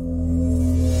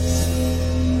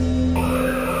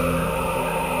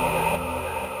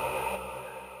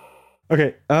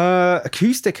 Okay,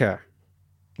 Acoustica.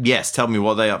 Yes, tell me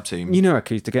what they're up to. You know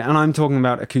Acoustica, and I'm talking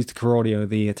about Acoustica Audio,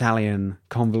 the Italian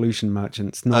convolution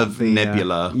merchants, not of the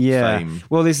Nebula yeah. fame.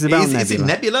 Well, this is about Nebula. Is it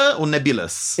Nebula or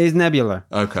Nebulous? It's Nebula.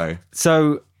 Okay.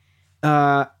 So,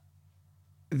 the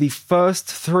first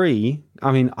three,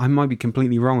 I mean, I might be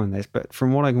completely wrong on this, but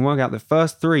from what I can work out, the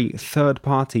first three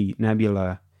third-party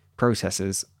Nebula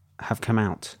processors have come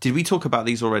out. Did we talk about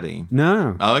these already?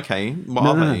 No. Oh, okay.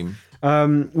 What are they?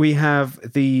 We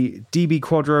have the DB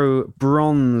Quadro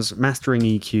Bronze Mastering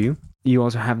EQ. You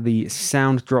also have the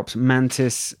Sound Drops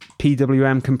Mantis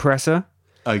PWM compressor.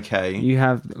 Okay. You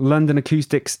have London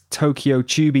Acoustics Tokyo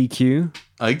Tube EQ.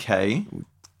 Okay.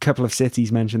 Couple of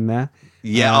cities mentioned there.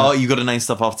 Yeah, you got to name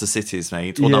stuff after cities,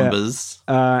 mate, or numbers.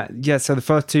 So the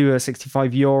first two are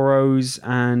 65 euros,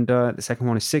 and the second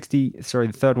one is 60. Sorry,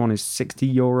 the third one is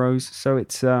 60 euros. So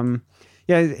it's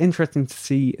it's interesting to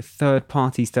see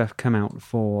third-party stuff come out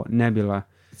for Nebula.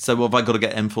 So have I got to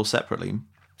get M4 separately?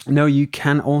 No, you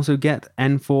can also get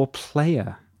N4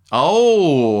 Player.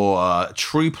 Oh,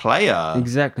 true player.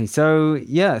 Exactly. So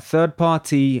yeah,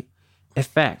 third-party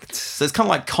effects. So it's kind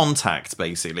of like Contact,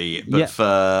 basically, but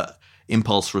for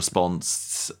impulse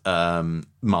response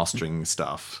mastering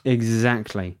stuff.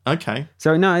 Exactly. Okay.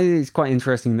 So no, it's quite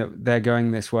interesting that they're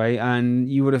going this way, and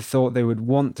you would have thought they would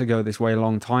want to go this way a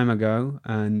long time ago,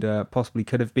 and possibly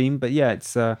could have been. But yeah,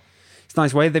 it's a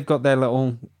nice way. They've got their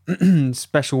little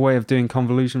special way of doing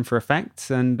convolution for effects,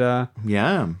 and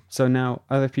so now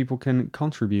other people can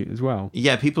contribute as well.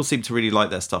 Yeah, people seem to really like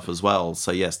their stuff as well.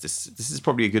 So yes, this is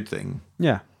probably a good thing.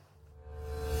 Yeah.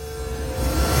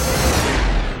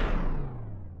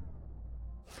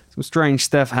 Some strange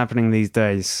stuff happening these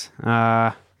days.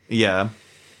 Yeah,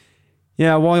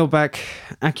 a while back,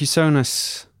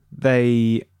 Acusonus,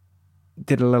 they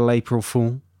did a little April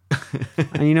Fool.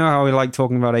 And you know how we like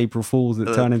talking about April Fools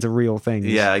that turn into real things?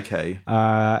 Yeah, okay.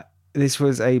 This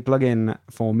was a plugin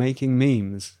for making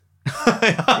memes.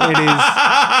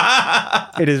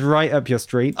 It is right up your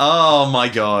street. Oh my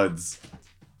god.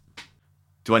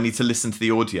 Do I need to listen to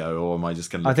the audio, or am I just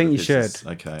going to I think you should.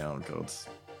 Okay, oh god.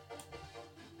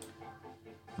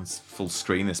 Let's full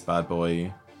screen this bad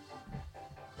boy.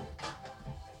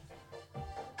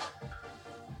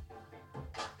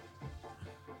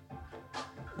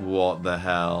 What the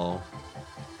hell?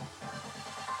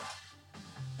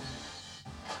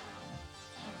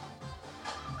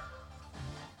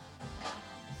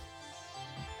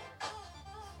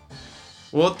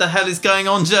 What the hell is going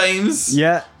on, James?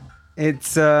 Yeah,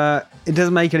 it's it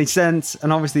doesn't make any sense,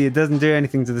 and obviously it doesn't do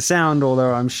anything to the sound,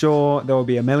 although I'm sure there will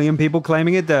be a million people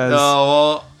claiming it does.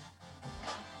 Oh, what?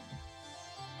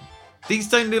 These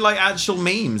don't look like actual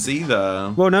memes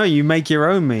either. Well, no, you make your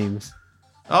own memes.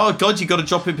 Oh god, you got to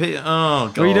drop it. Oh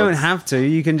god. Well, you don't have to.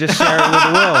 You can just share it with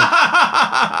the world.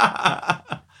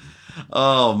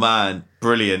 Oh man,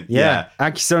 brilliant. Yeah.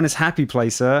 Acusonus Happy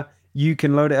Placer. You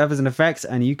can load it up as an effect,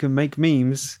 and you can make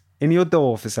memes in your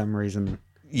door for some reason.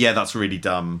 Yeah, that's really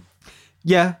dumb.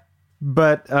 Yeah,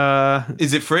 but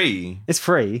is it free? It's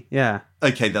free. Yeah.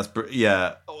 Okay,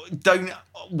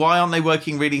 why aren't they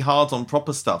working really hard on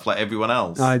proper stuff like everyone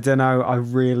else? I don't know. I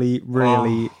really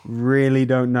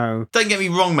don't know. Don't get me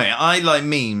wrong, mate. I like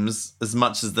memes as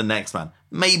much as the next man.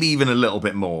 Maybe even a little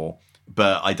bit more.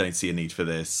 But I don't see a need for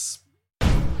this.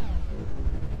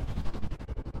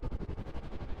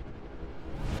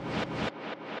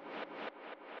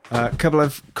 A couple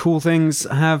of cool things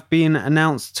have been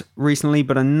announced recently,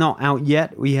 but are not out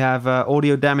yet. We have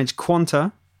Audio Damage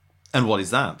Quanta. And what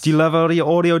is that? Do you love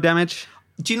audio damage?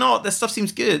 Do you know what? Their stuff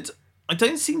seems good. I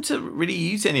don't seem to really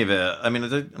use any of it. I mean,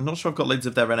 I'm not sure I've got loads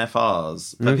of their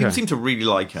NFRs, but people seem to really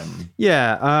like them.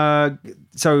 Yeah.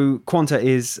 So Quanta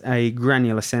is a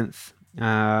granular synth.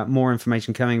 More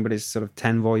information coming, but it's sort of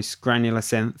 10-voice granular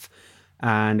synth.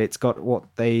 And it's got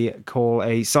what they call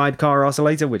a sidecar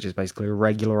oscillator, which is basically a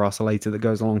regular oscillator that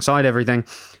goes alongside everything.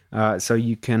 So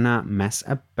you can mess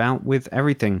about with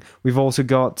everything. We've also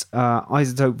got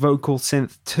iZotope Vocal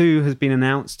Synth 2 has been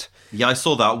announced. Yeah, I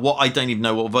saw that. I don't even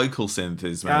know what vocal synth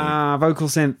is, mate. Vocal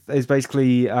Synth is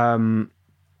basically a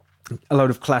load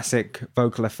of classic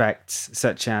vocal effects,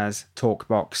 such as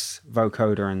TalkBox,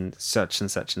 vocoder, and such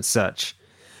and such and such.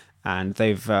 And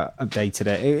they've updated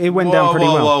it. It went down pretty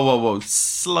well. Whoa.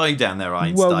 Slow down there,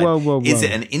 Einstein. Whoa. Is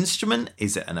it an instrument?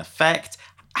 Is it an effect?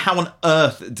 How on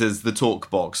earth does the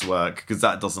TalkBox work? Because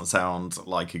that doesn't sound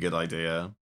like a good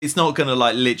idea. It's not going to,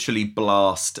 like, literally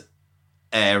blast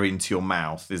air into your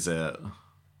mouth, is it?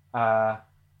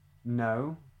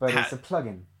 No, but it's a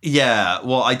plugin. Yeah,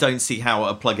 well, I don't see how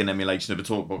a plug-in emulation of a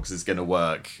TalkBox is going to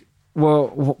work. Well,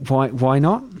 why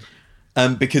not?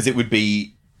 Because it would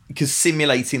be... Because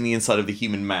simulating the inside of the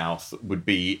human mouth would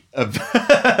be I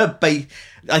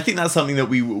think that's something that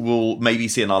we will maybe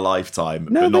see in our lifetime,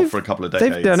 but not for a couple of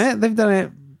decades. They've done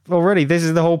it already. This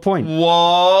is the whole point.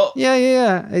 What?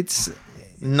 Yeah. It's...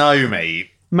 No,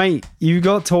 mate. Mate, you've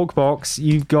got TalkBox,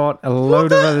 you've got a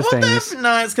load of other things.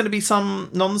 No, it's going to be some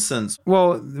nonsense.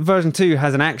 Well, version 2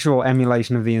 has an actual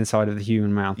emulation of the inside of the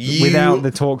human mouth without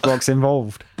the TalkBox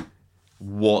involved.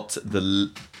 What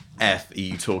the F are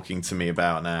you talking to me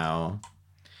about now?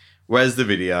 Where's the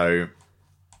video?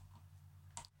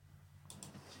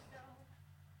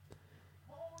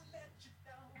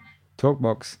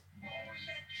 TalkBox.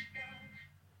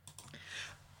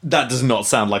 That does not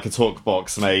sound like a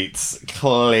TalkBox, mate.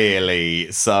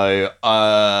 Clearly. So,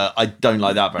 I don't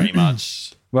like that very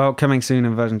much. Well, coming soon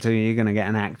in version 2, you're going to get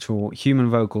an actual human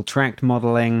vocal tracked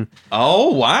modeling.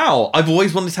 Oh, wow. I've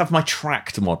always wanted to have my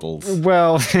tracked models.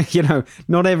 Well,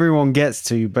 not everyone gets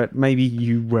to, but maybe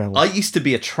you will. I used to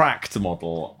be a tracked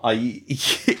model. But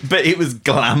it was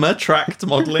glamour tracked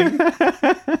modeling.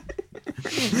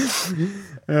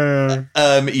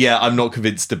 Yeah, I'm not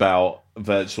convinced about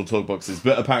virtual TalkBoxes,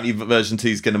 but apparently version 2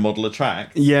 is going to model a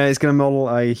track. Yeah, it's going to model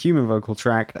a human vocal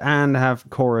track and have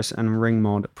chorus and ring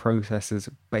mod processors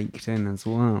baked in as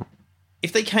well.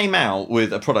 If they came out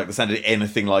with a product that sounded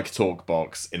anything like a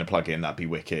TalkBox in a plugin, that'd be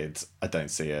wicked. I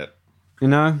don't see it.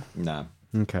 No? No.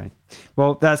 Okay.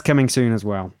 Well, that's coming soon as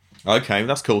well. Okay,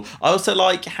 that's cool. I also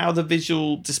like how the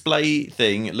visual display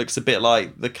thing looks a bit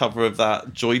like the cover of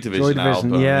that Joy Division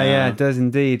album. Yeah, it does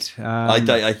indeed.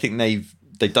 I think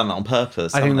they've done that on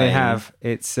purpose. I think they have.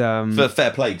 It's for fair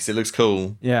play because it looks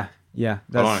cool. Yeah.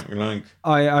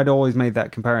 I'd always made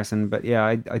that comparison, but yeah,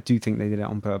 I do think they did it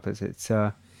on purpose. It's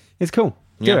cool.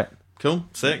 Do it. Cool.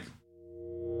 Sick.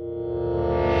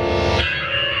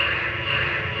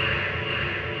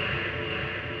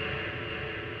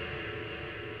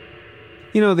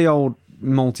 You know the old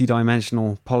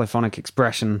multi-dimensional polyphonic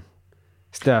expression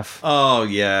stuff? Oh,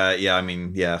 yeah. I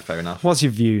mean, yeah, fair enough. What's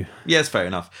your view? Yeah, it's fair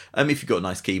enough. If you've got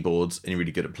nice keyboards and you're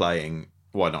really good at playing,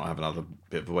 why not have another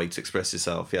bit of a way to express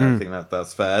yourself? Yeah, I think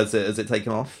that's fair. Has it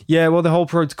taken off? Yeah, well, the whole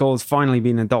protocol has finally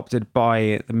been adopted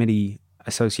by the MIDI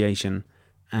Association,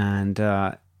 and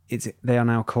they are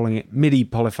now calling it MIDI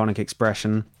polyphonic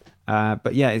expression.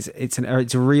 But yeah, it's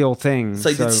a real thing.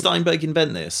 So did Steinberg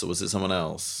invent this, or was it someone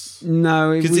else?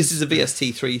 No, because this is a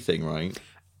VST3 thing, right?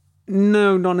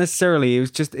 No, not necessarily. It's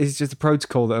just a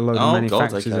protocol that a load of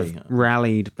manufacturers have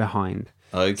rallied behind.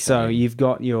 Okay. So you've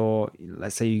got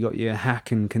let's say you got your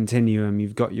Haken Continuum,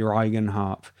 you've got your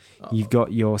Eigenharp, you've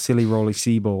got your Silly Rolly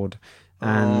Seaboard,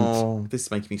 and this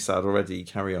is making me sad already.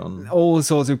 Carry on. All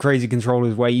sorts of crazy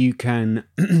controllers where you can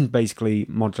basically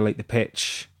modulate the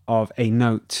pitch of a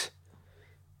note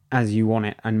as you want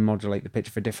it and modulate the pitch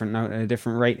of a different note at a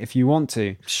different rate if you want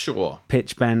to. Sure.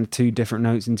 Pitch bend 2 different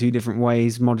notes in 2 different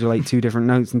ways, modulate 2 different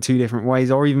notes in 2 different ways,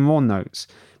 or even more notes.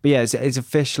 But yeah, it's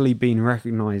officially been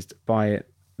recognised by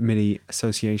MIDI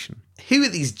Association. Who are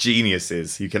these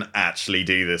geniuses who can actually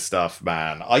do this stuff,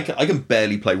 man? I can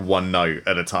barely play one note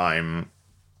at a time.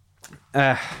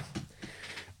 I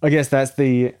guess that's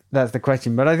the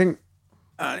question. But I think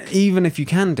even if you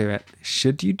can do it,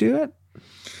 should you do it?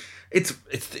 It's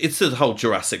the whole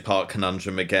Jurassic Park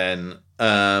conundrum again.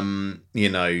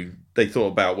 They thought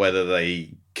about whether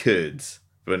they could,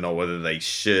 but not whether they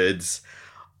should.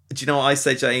 Do you know what I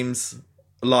say, James?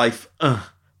 Life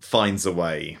finds a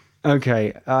way.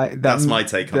 Okay, That's my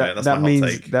take on it. That's my hot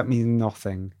take. That means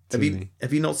nothing to me.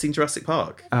 Have you not seen Jurassic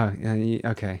Park? Oh, yeah,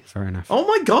 okay, fair enough. Oh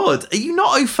my god, are you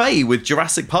not au fait with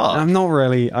Jurassic Park? I'm not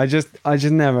really. I just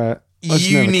never.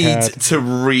 You need cared. to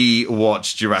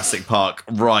re-watch Jurassic Park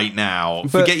right now.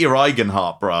 Forget your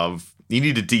Eigenheart, bruv. You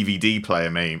need a DVD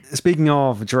player, mate. Speaking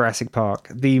of Jurassic Park,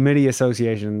 the MIDI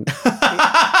Association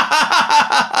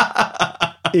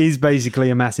is basically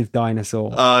a massive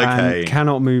dinosaur. Okay. And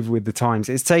cannot move with the times.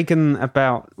 It's taken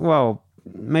about,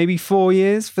 maybe 4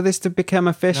 years for this to become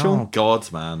official. Oh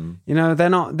god, man. You know, they're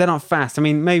not fast. I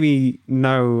mean, maybe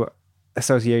no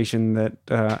association that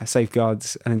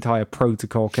safeguards an entire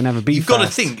protocol can ever be You've fast. got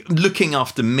to think, looking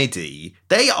after MIDI,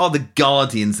 they are the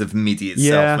guardians of MIDI itself,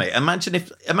 Yeah. mate. Imagine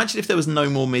if there was no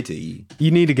more MIDI.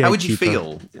 You need a gatekeeper. How would you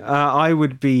feel? I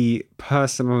would be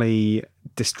personally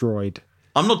destroyed.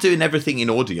 I'm not doing everything in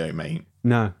audio, mate.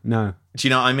 No. Do you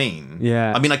know what I mean?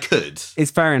 Yeah. I mean, I could,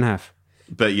 It's fair enough.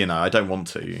 but, I don't want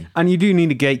to. And you do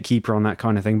need a gatekeeper on that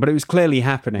kind of thing, but it was clearly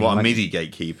happening. What, a like- MIDI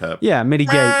gatekeeper? Yeah, MIDI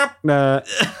gate.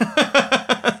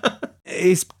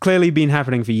 It's clearly been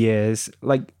happening for years.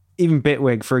 Like, even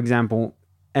Bitwig, for example,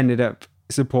 ended up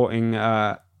supporting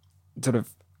sort of,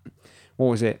 what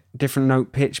was it? Different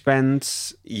note pitch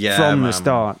bends Yeah, from man. the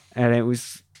start. And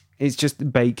it's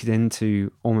just baked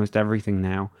into almost everything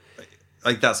now.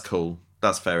 Like, that's cool.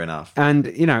 That's fair enough.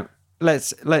 And,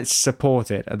 let's support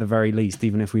it at the very least,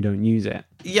 even if we don't use it.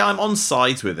 Yeah, I'm on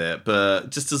side with it, but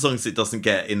just as long as it doesn't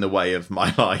get in the way of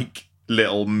my,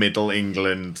 little Middle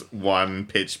England one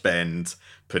pitch bend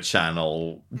per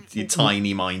channel,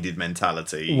 tiny-minded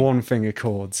mentality. One finger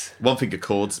chords. One finger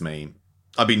chords, me.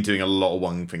 I've been doing a lot of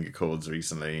one finger chords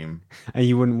recently. And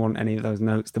you wouldn't want any of those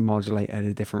notes to modulate at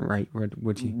a different rate,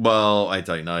 would you? Well, I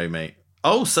don't know, mate.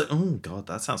 Oh God,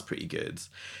 that sounds pretty good.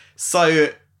 So,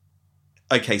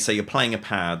 okay, so you're playing a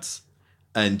pad,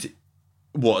 and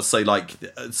what? So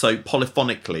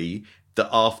polyphonically, the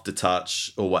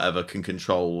aftertouch or whatever can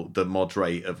control the mod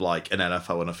rate of an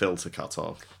LFO and a filter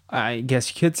cutoff. I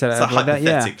guess you could set it So up like that,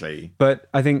 yeah. hypothetically, But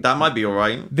I think that might be all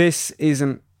right. this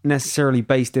isn't necessarily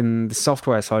based in the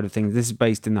software side of things. This is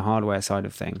based in the hardware side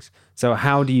of things. So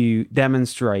how do you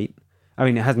demonstrate? I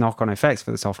mean, it has knock-on effects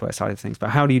for the software side of things, but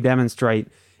how do you demonstrate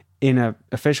in an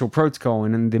official protocol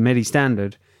and in the MIDI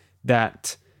standard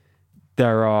that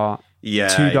there are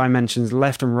two dimensions,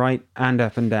 left and right and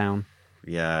up and down?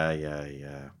 Yeah.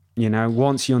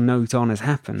 Once your note on has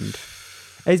happened.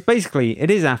 It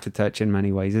is aftertouch in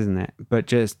many ways, isn't it? But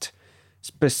just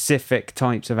specific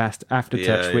types of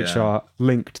aftertouch which are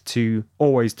linked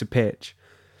always to pitch.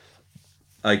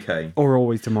 Okay. Or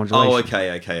always to modulation. Oh,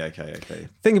 okay.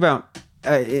 Think about,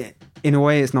 in a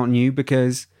way it's not new,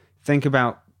 because think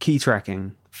about key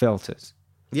tracking filters.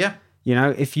 Yeah.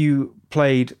 If you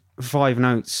played 5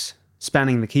 notes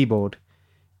spanning the keyboard,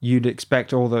 you'd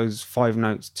expect all those 5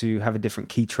 notes to have a different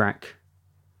key tracked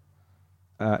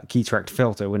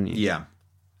filter, wouldn't you? Yeah.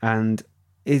 And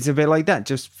it's a bit like that,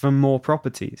 just for more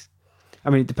properties. I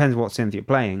mean, it depends what synth you're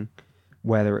playing,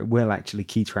 whether it will actually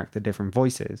key track the different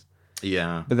voices.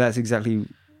 Yeah. But that's exactly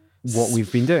what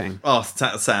we've been doing. Oh,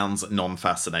 that sounds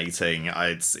non-fascinating.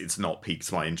 It's not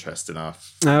piqued my interest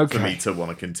enough Okay. for me to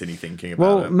want to continue thinking about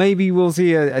Well, it. maybe we'll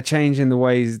see a change in the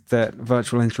ways that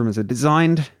virtual instruments are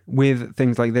designed with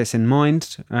things like this in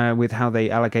mind, with how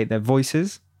they allocate their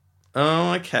voices.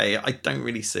 Oh, okay. I don't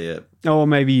really see it. Or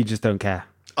maybe you just don't care.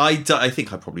 I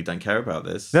think I probably don't care about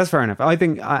this. That's fair enough. I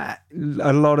think a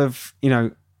lot of,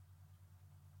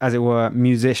 as it were,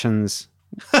 musicians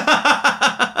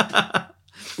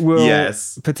will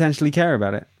Yes. potentially care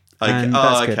about it. Okay. And Oh,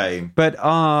 that's good. okay. But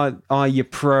are your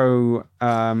pro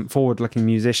forward-looking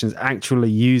musicians actually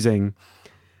using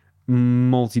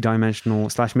multi-dimensional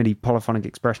 / MIDI polyphonic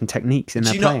expression techniques in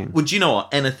their playing? Would you know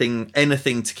what? Anything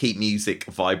to keep music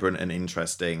vibrant and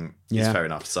interesting is Yeah. fair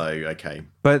enough. So, okay.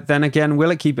 But then again,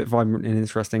 will it keep it vibrant and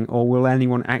interesting, or will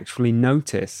anyone actually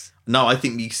notice? No, I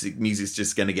think music's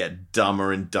just going to get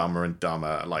dumber and dumber and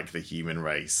dumber, like the human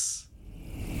race.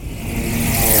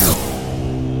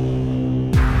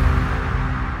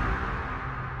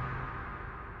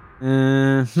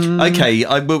 Okay,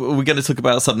 we're going to talk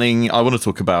about something I want to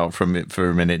talk about for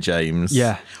a minute, James.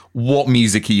 Yeah. What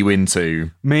music are you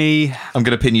into? Me, I'm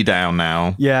going to pin you down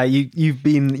now. yeah, you've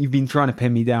been trying to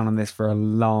pin me down on this for a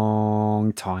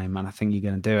long time, and I think you're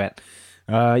going to do it.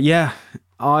 Yeah,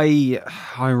 I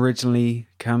originally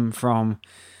come from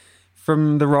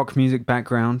the rock music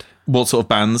background. What sort of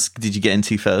bands did you get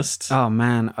into first? Oh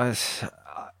man, I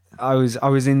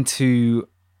was into,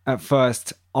 at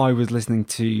first I was listening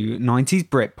to 90s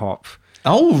Britpop.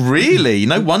 Oh, really?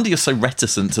 No wonder you're so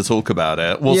reticent to talk about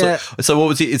it. Yeah. So what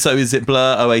was it? So is it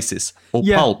Blur, Oasis, or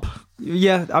Yeah. Pulp?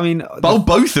 Yeah, I mean, Oh,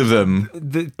 both of them.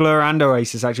 the Blur and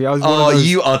Oasis. Actually, I was one Oh, of those,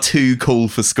 you are too cool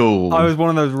for school. I was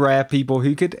one of those rare people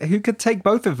who could take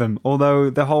both of them. Although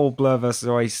the whole Blur versus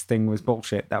Oasis thing was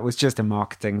bullshit. That was just a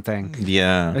marketing thing.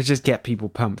 Yeah. Let's just get people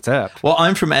pumped up. Well,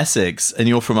 I'm from Essex and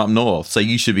you're from up north, so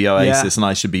you should be Oasis and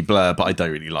I should be Blur, but I don't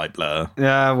really like Blur.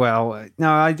 Yeah, well, no,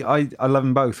 I love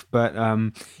them both, but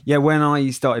yeah, when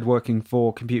I started working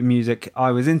for computer music,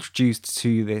 I was introduced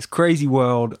to this crazy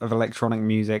world of electronic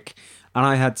music, and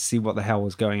I had to see what the hell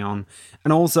was going on.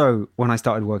 And also, when I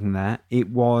started working there, it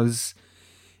was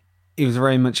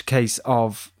very much a case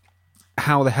of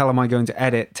how the hell am I going to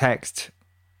edit text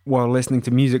while listening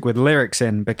to music with lyrics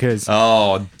in? Because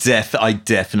Oh, I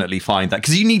definitely find that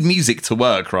because you need music to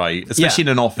work, right? Especially in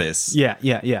an office. yeah,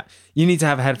 you need to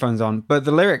have headphones on, but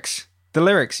the lyrics,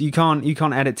 you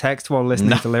can't edit text while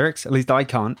listening to lyrics. At least I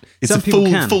can't. It's Some a people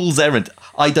can. fool's errand.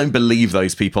 I don't believe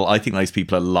those people. I think those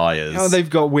people are liars. Oh, they've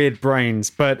got weird brains,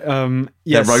 but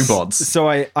yes. They're robots. So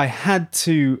I had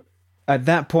to, at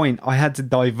that point, I had to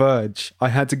diverge. I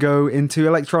had to go into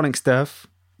electronic stuff,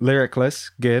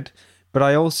 lyricless, good, but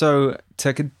I also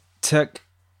took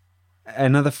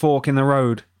another fork in the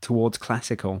road towards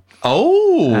classical.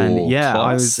 Oh, And yeah,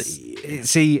 classy.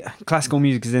 see, classical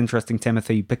music is interesting,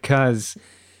 Timothy, because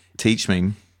Teach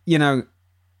me. you know,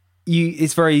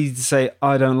 it's very easy to say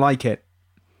I don't like it,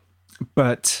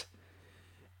 but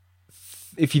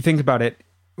if you think about it,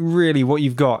 really, what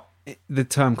you've got, the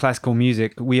term classical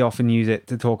music, we often use it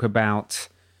to talk about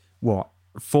what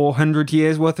 400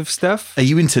 years worth of stuff. Are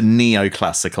you into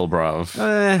neoclassical,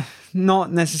 bruv?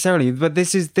 Not necessarily, but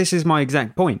this is my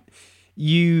exact point.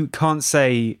 You can't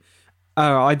say,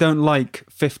 "Oh, I don't like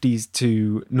 50s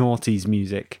to noughties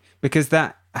music," because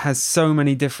that has so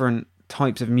many different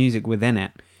types of music within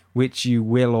it, which you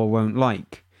will or won't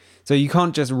like. So you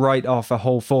can't just write off a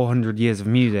whole 400 years of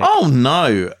music. Oh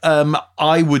no.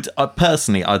 I would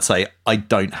personally, I'd say I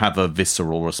don't have a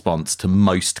visceral response to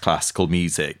most classical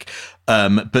music.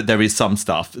 But there is some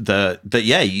stuff that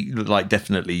yeah, you like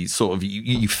definitely sort of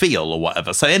you feel or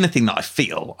whatever. So anything that I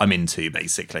feel, I'm into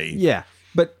basically. Yeah,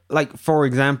 but like for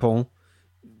example,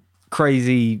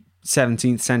 crazy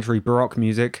 17th century Baroque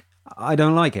music, I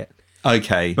don't like it.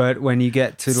 Okay. But when you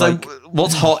get to So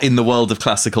what's hot in the world of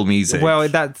classical music? well,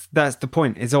 that's the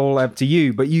point. It's all up to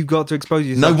you, but you've got to expose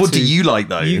yourself. No, what do you like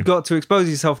though? You've got to expose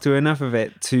yourself to enough of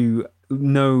it to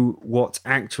know what's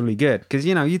actually good. Because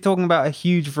you're talking about a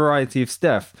huge variety of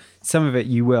stuff. Some of it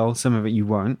you will, some of it you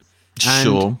won't. And,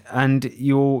 Sure. And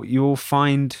you'll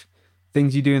find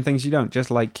things you do and things you don't.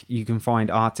 Just like you can find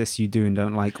artists you do and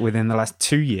don't like within the last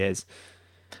 2 years.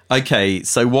 Okay,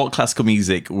 so what classical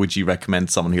music would you recommend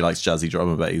to someone who likes jazzy drum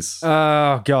and bass?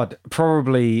 Oh God,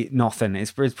 probably nothing.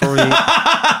 It's probably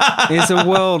it's a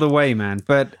world away, man.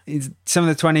 But some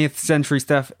of the 20th century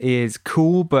stuff is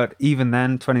cool, but even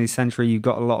then, 20th century, you've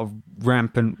got a lot of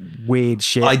rampant weird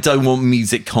shit. I don't want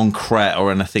music concrete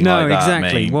or anything no, like that.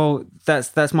 exactly. Mate. Well,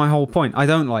 that's my whole point. I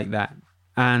don't like that,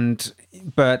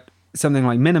 but something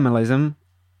like minimalism,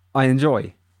 I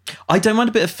enjoy. I don't mind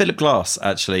a bit of Philip Glass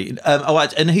actually.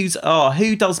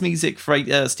 Who does music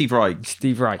for Steve Reich?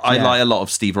 Steve Reich. I yeah. like a lot of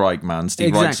Steve Reich, man.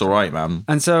 Steve Reich's all right, man.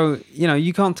 And so,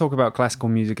 you can't talk about classical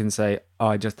music and say, oh,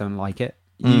 I just don't like it.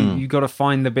 You got to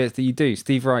find the bits that you do.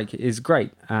 Steve Reich is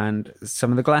great, and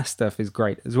some of the Glass stuff is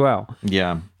great as well.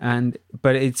 Yeah.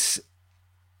 But it's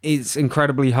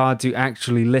incredibly hard to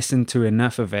actually listen to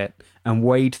enough of it and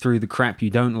wade through the crap you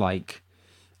don't like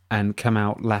and come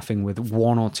out laughing with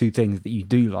one or two things that you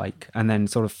do like, and then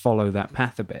sort of follow that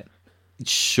path a bit.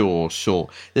 Sure.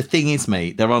 The thing is,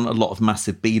 mate, there aren't a lot of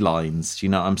massive beelines. Do you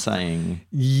know what I'm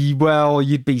saying? Well,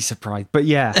 you'd be surprised, but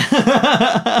yeah.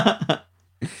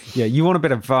 Yeah, you want a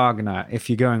bit of Wagner if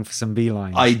you're going for some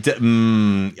beelines. I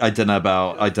don't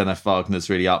know if Wagner's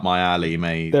really up my alley,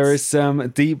 mate. There is some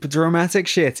deep dramatic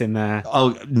shit in there.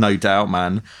 Oh, no doubt,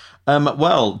 man.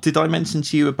 Well, did I mention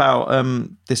to you about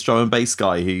this drum and bass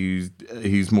guy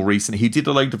who's more recent? He did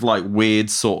a load of like weird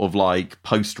sort of like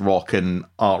post rock and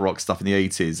art rock stuff in the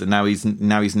 80s, and now he's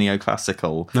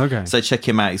neoclassical. Okay. So check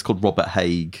him out. He's called Robert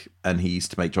Haig, and he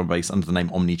used to make drum and bass under the name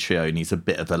Omni Trio, and he's a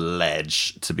bit of a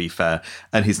ledge, to be fair.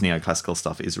 And his neoclassical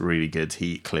stuff is really good.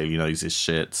 He clearly knows his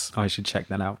shit. I should check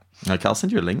that out. Okay, I'll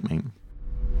send you a link, mate.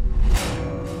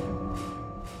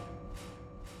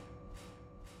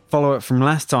 Follow up from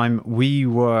last time, we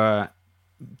were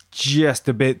just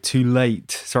a bit too late.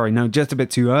 Sorry, no, just a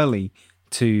bit too early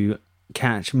to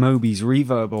catch Moby's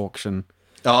Reverb auction.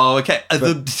 Oh, okay.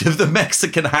 The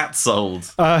Mexican hat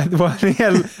sold. Well,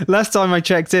 yeah, last time I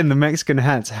checked in, the Mexican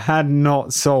hats had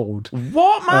not sold.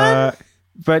 What, man?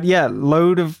 But yeah,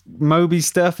 load of Moby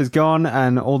stuff is gone,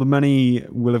 and all the money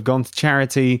will have gone to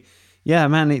charity. Yeah,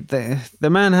 man, the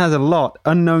man has a lot.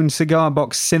 Unknown cigar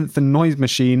box synth and noise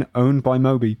machine owned by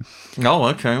Moby. Oh,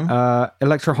 okay.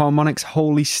 Electro Harmonics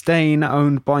Holy Stain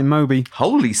owned by Moby.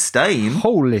 Holy Stain?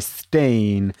 Holy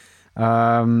Stain.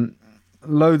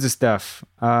 Loads of stuff.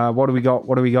 What do we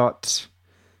got?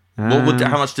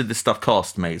 How much did this stuff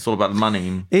cost, mate? It's all about the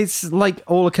money. It's like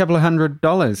all a couple of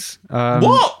 $100.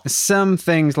 What? Some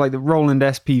things like the Roland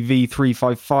SPV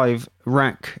 355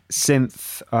 rack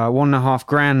synth,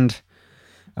 $1,500.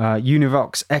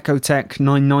 Univox Ecotech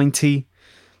 990.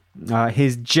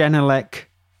 His Genelec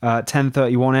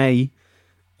 1031A.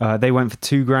 They went for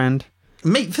 $2,000.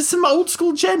 Mate, for some old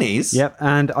school Jennies? Yep,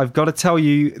 and I've got to tell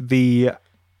you, the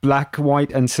black,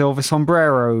 white, and silver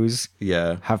sombreros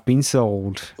have been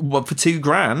sold. What, for $2,000?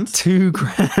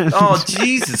 $2,000. Oh,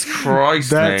 Jesus Christ,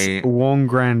 That's mate.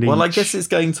 $1,000 each. Well, I guess it's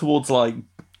going towards, like,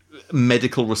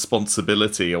 medical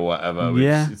responsibility or whatever, which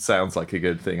it sounds like a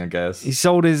good thing, I guess. He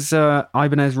sold his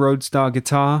Ibanez Roadstar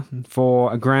guitar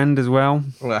for $1,000 as well.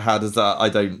 Well, how does that...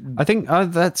 I think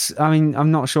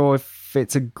I'm not sure if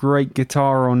it's a great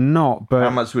guitar or not, but... How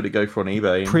much would it go for on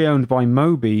eBay? Pre-owned by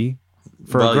Moby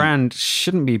for $1,000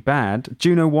 shouldn't be bad.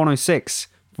 Juno 106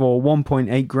 for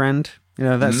 $1,800. You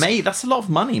know, Mate, that's a lot of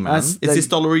money, man. Is this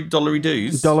dollary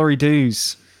dues? Dollary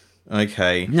dues.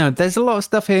 Okay. You know, there's a lot of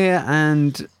stuff here,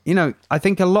 and, you know, I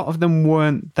think a lot of them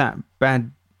weren't that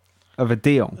bad of a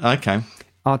deal. Okay.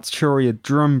 Arturia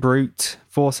Drum Brute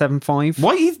 475.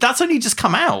 Why? That's only just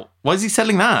come out. Why is he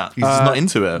selling that? He's just not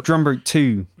into it. Drum Brute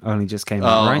 2 only just came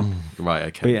out, right? Right,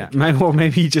 okay. But yeah,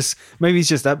 maybe he's just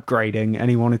upgrading, and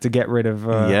he wanted to get rid of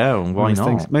why not?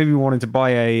 things. Maybe he wanted to buy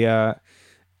a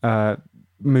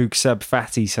Moog Sub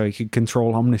Fatty so he could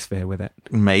control Omnisphere with it.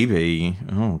 Maybe.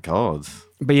 Oh, God.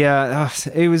 But yeah,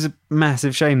 it was a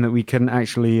massive shame that we couldn't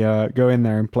actually go in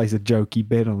there and place a jokey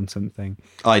bid on something.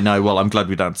 I know. Well, I'm glad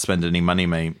we don't have to spend any money,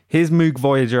 mate. Here's Moog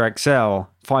Voyager XL,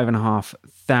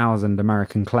 5,500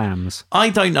 American clams. I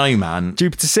don't know, man.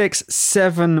 Jupiter 6,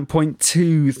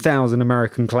 7.2 thousand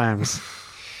American clams.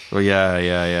 Well,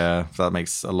 yeah. That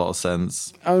makes a lot of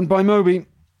sense. Owned by Moby.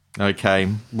 Okay.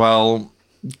 Well,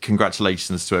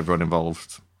 congratulations to everyone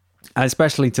involved.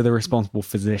 Especially to the responsible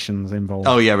physicians involved.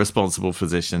 Oh, yeah, responsible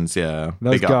physicians, yeah.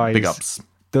 Big ups.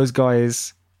 Those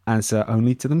guys answer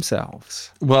only to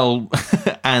themselves. Well,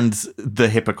 and the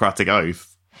Hippocratic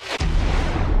Oath.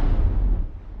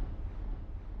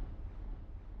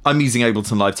 I'm using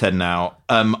Ableton Live 10 now.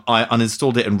 I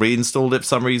uninstalled it and reinstalled it for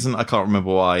some reason. I can't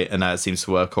remember why, and now it seems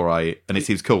to work all right, and it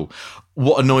seems cool.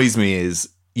 What annoys me is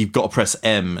you've got to press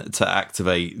M to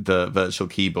activate the virtual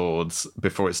keyboards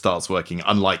before it starts working,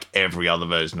 unlike every other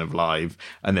version of Live.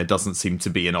 And there doesn't seem to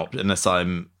be an option, unless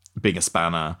I'm being a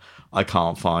spanner, I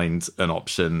can't find an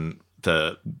option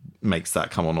that makes that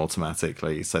come on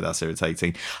automatically. So that's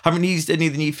irritating. Haven't used any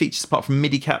of the new features apart from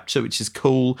MIDI capture, which is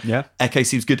cool. Yeah. Echo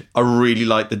seems good. I really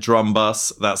like the drum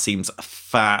bus. That seems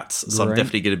fat. So I'm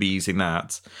definitely going to be using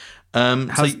that.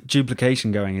 How's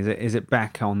duplication going? Is it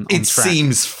back on it track?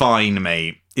 Seems fine,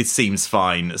 mate. It seems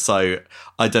fine. So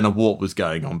I don't know what was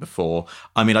going on before.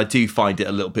 I mean, I do find it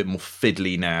a little bit more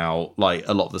fiddly now. Like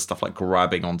a lot of the stuff like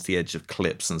grabbing onto the edge of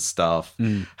clips and stuff,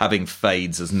 having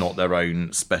fades as not their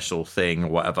own special thing or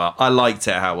whatever. I liked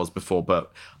it how it was before,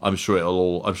 but I'm sure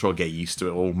I'll get used to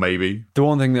it all, maybe. The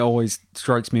one thing that always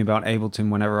strikes me about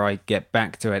Ableton whenever I get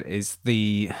back to it is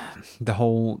the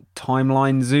whole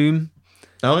timeline zoom.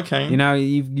 Oh, okay. You know,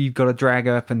 you've got to drag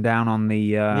up and down on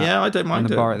the I don't mind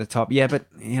on the bar at the top. Yeah, but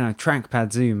you know,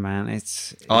 trackpad zoom, man.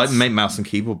 It's I make mouse and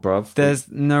keyboard, bruv. There's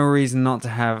no reason not to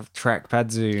have trackpad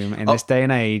zoom in this day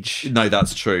and age. No,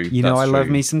 that's true. You know, I love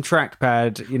me some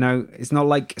trackpad. You know, it's not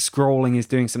like scrolling is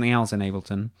doing something else in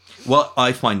Ableton. Well,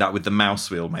 I find that with the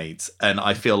mouse wheel, mate, and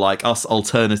I feel like us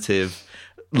alternative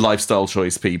lifestyle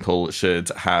choice people should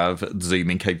have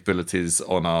zooming capabilities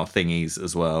on our thingies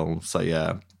as well. So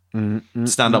yeah.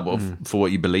 Stand up for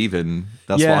what you believe in.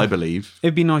 That's what I believe.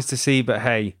 It'd be nice to see, but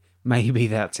hey, maybe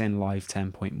that's in Live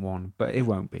 10.1, but it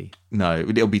won't be. No,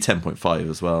 it'll be 10.5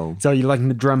 as well. So you liking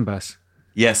the drum bus?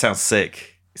 Yeah, sounds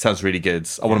sick. It sounds really good.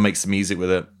 I want to make some music with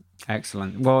it.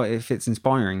 Excellent. Well, if it's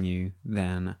inspiring you,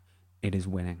 then it is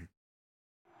winning.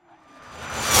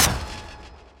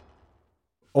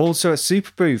 Also at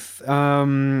Super Booth,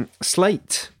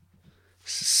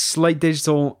 Slate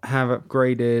Digital have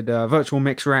upgraded Virtual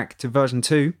Mix Rack to version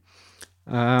 2.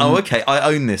 Okay.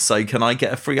 I own this, so can I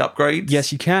get a free upgrade?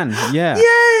 Yes, you can. Yeah.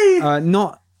 Yay!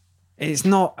 Not It's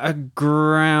not a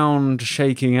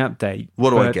ground-shaking update. What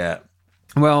do I but- get?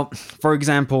 Well, for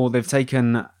example, they've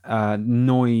taken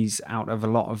noise out of a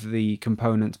lot of the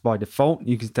components by default.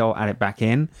 You can still add it back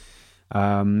in.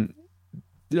 A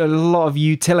lot of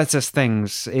utilitous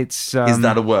things. It's Is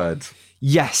that a word?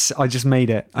 yes, I just made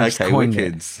it. I just Okay, coined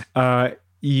wicked. it.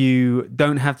 You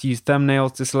don't have to use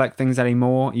thumbnails to select things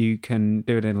anymore. You can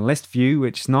do it in a list view,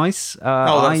 which is nice.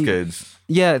 Oh, that's good.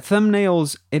 Yeah,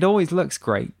 thumbnails, it always looks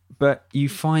great, but you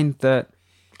find that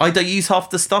I don't use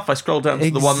half the stuff. I scroll down to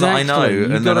the one that I know,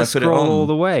 You've and got then I to put it scroll all on.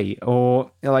 the way,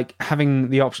 or like having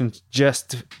the option to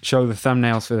just show the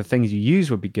thumbnails for the things you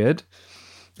use would be good.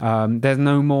 There's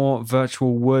no more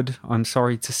virtual wood, I'm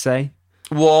sorry to say.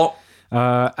 What?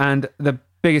 And the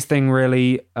biggest thing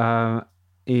really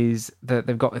is that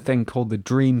they've got a thing called the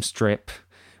Dream Strip,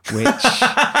 which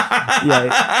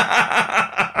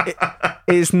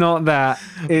it's not that.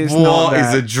 It's not What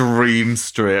is that. a dream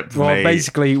strip, Well, mate?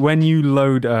 basically, when you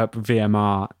load up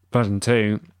VMR version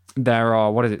 2, there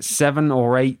are, 7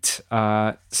 or 8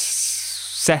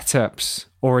 setups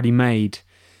already made.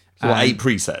 What, 8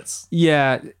 presets?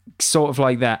 Yeah, sort of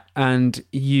like that. And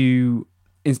you,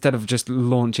 instead of just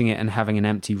launching it and having an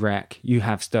empty rec, you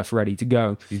have stuff ready to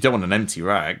go. You don't want an empty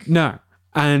rack. No.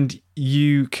 And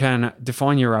you can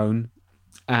define your own,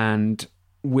 and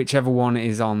whichever one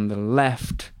is on the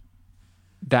left,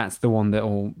 that's the one that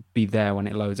will be there when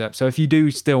it loads up. So if you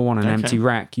do still want an empty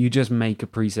rack, you just make a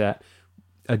preset,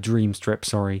 a dream strip,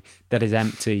 that is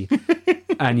empty,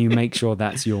 and you make sure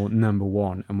that's your number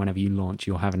one. And whenever you launch,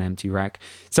 you'll have an empty rack.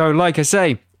 So like I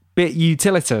say, bit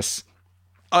utilitous.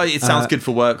 Oh, it sounds good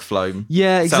for workflow.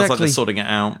 Yeah, Sounds like exactly. they're sorting it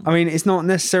out. I mean, it's not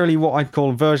necessarily what I'd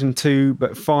call version 2,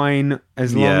 but fine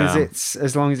as long Yeah. as it's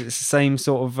the same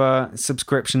sort of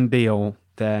subscription deal.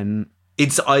 Then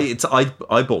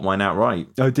I bought mine outright.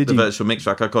 Oh, did the you? virtual mix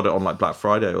rack? I got it on like Black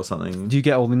Friday or something. do you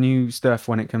get all the new stuff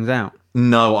when it comes out?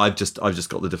 No, I've just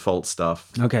got the default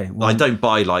stuff. Okay, well, I don't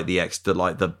buy like the extra,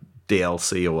 like the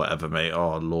DLC or whatever, mate.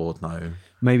 Oh Lord, no.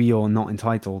 maybe you're not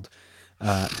entitled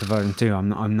to version 2.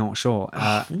 I'm not sure.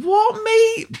 What,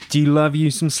 mate? Do you love you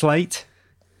some Slate?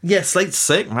 Yeah, Slate's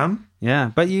sick, man.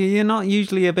 Yeah, but you're not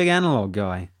usually a big analog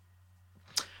guy.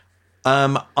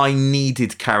 I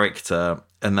needed character,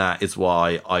 and that is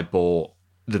why I bought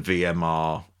the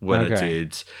VMR when I Okay.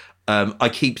 did. I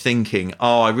keep thinking,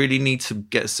 I really need to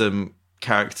get some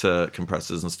character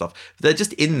compressors and stuff. They're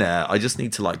just in there. I just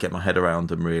need to like get my head around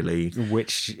them, really.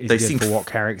 Which is They good seem for what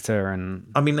character and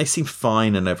I mean, they seem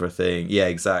fine and everything. Yeah,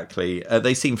 exactly.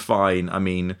 They seem fine. I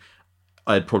mean,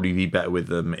 I'd probably be better with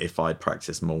them if I'd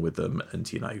practiced more with them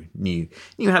and, knew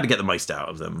how to get the most out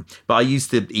of them. But I use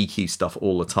the EQ stuff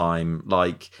all the time.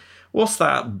 Like, what's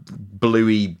that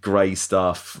bluey grey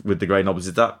stuff with the grey knobs?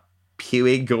 Is that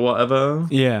Pewig or whatever?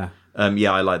 yeah,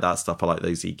 Yeah, I like that stuff. I like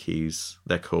those EQs.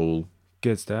 They're cool.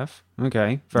 good stuff.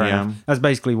 Okay, fair Yeah. enough. That's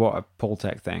basically what a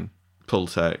Pultec thing.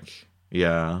 Pultec.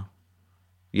 Yeah.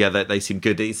 Yeah, they seem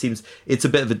good. It's a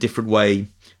bit of a different way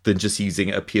than just using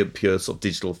a pure sort of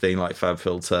digital thing like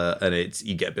FabFilter, and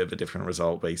you get a bit of a different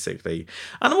result basically.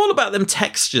 And I'm all about them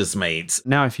textures, mate.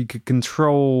 Now, if you could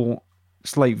control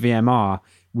Slate VMR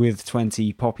with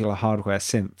 20 popular hardware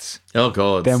synths, Oh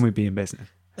god. then we'd be in business.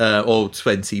 Or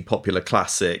 20 popular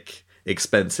classic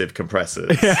expensive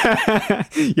compressors.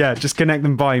 Yeah, just connect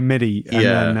them by MIDI and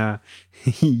Yeah. then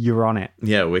you're on it.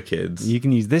 Yeah, wicked. You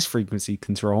can use this frequency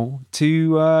control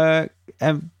to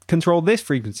control this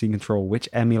frequency control, which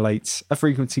emulates a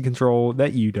frequency control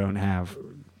that you don't have.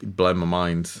 Blow my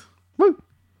mind. Woo!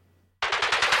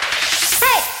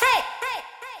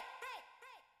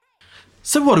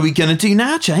 So what are we gonna do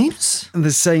now, James?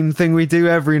 The same thing we do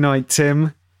every night,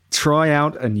 Tim. Try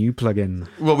out a new plugin.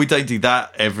 Well, we don't do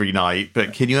that every night,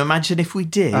 but can you imagine if we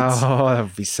did? Oh, that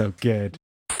would be so good.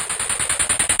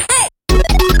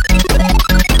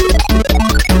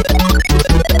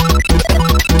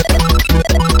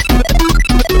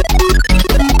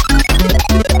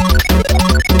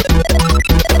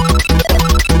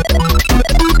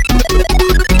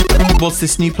 What's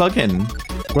this new plugin?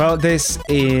 Well, this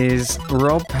is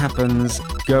Rob Papen's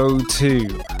Go 2.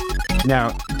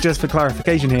 Now, just for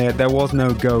clarification here, there was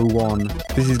no Go 1.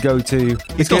 This is Go 2.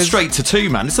 It's gone straight to 2,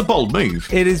 man. It's a bold move.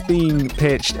 It is being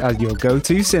pitched as your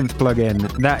go-to synth plugin.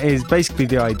 That is basically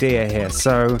the idea here.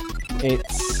 So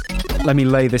it's... Let me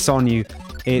lay this on you.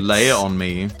 Lay it on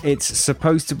me. It's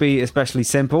supposed to be especially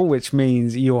simple, which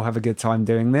means you'll have a good time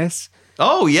doing this.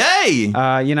 Oh, yay!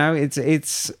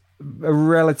 It's a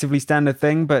relatively standard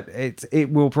thing, but it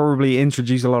will probably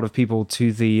introduce a lot of people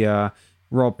to the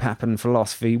Rob Papen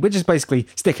philosophy, which is basically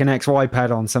stick an XY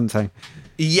pad on something.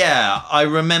 Yeah, I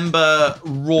remember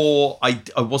Raw. I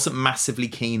wasn't massively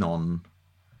keen on,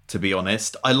 to be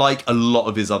honest. I like a lot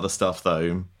of his other stuff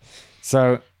though.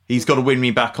 So He's got to win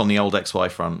me back on the old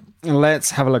XY front.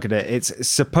 let's have a look at it. It's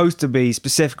supposed to be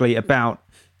specifically about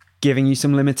giving you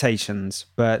some limitations,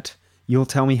 but you'll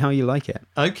tell me how you like it.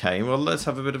 Okay, well, let's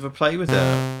have a bit of a play with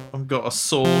it. I've got a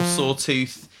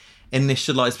sawtooth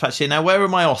initialized patch here. Now, where are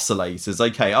my oscillators?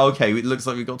 Okay, it looks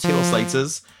like we've got 2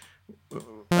 oscillators.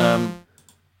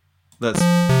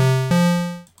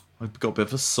 I've got a bit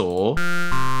of a saw.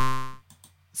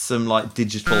 Some, like,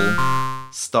 digital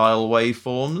style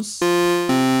waveforms.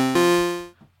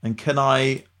 And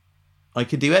I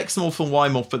could do X morph and Y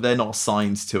morph, but they're not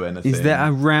assigned to anything. Is there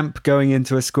a ramp going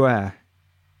into a square?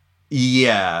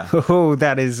 Yeah. Oh,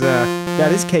 that is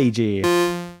cagey.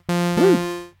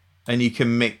 And you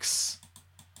can mix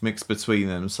between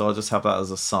them, so I'll just have that as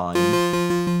a sign.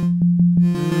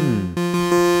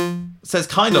 So it's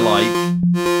kind of like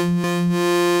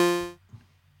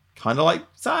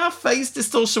is that how phase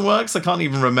distortion works? I can't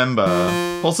even remember.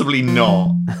 Possibly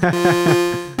not.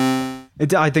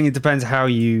 I think it depends how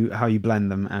you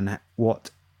blend them and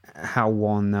how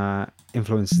one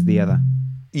influences the other.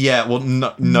 Yeah, well,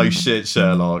 no shit,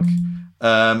 Sherlock.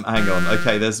 Hang on.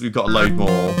 Okay, we've got a load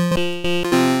more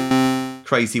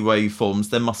crazy waveforms.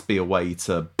 There must be a way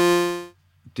to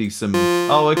do some.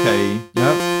 Oh, okay. Yep,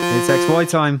 it's XY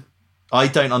time. I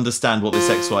don't understand what this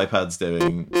XY pad's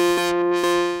doing.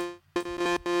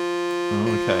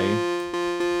 Oh, okay.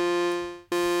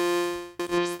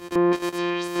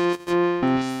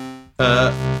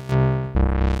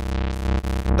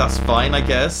 That's fine, I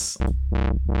guess.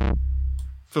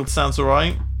 Filter sounds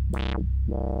alright.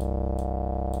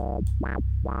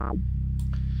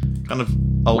 Kind of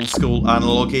old school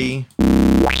analogy.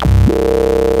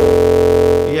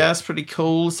 Yeah, it's pretty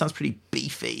cool. Sounds pretty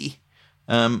beefy.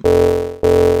 I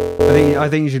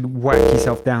think you should whack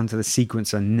yourself down to the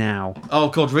sequencer now. Oh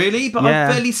god, really? But Yeah.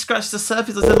 I barely scratched the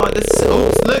surface. I said like this.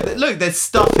 Oh, look, there's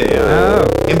stuff here. Oh.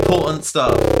 Important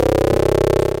stuff.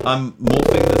 I'm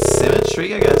morphing the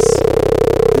symmetry, I guess.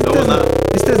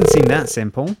 This doesn't seem that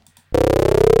simple.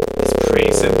 It's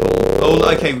pretty simple. Oh,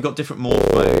 okay, we've got different morph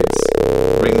modes.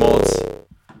 Ring mods.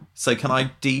 So can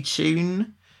I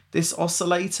detune this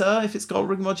oscillator if it's got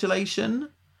ring modulation?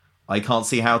 I can't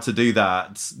see how to do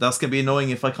that. That's going to be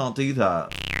annoying if I can't do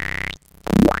that.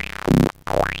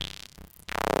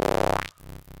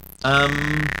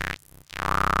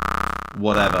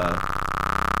 Whatever.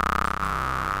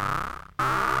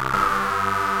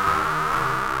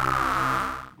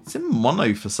 It's in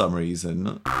mono for some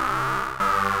reason.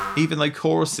 Even though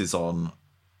chorus is on.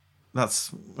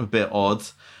 That's a bit odd.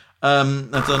 I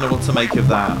don't know what to make of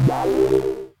that.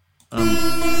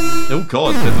 Oh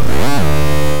god.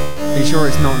 Are you sure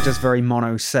it's not just very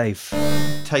mono safe?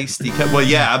 Tasty. Well,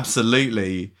 yeah,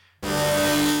 absolutely.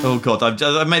 Oh god,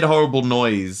 I've made a horrible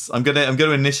noise. I'm gonna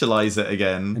initialize it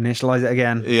again. Initialize it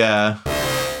again. Yeah.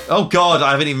 Oh god,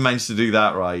 I haven't even managed to do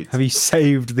that right. Have you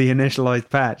saved the initialized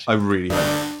patch? I really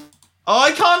haven't. Oh,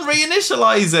 I can't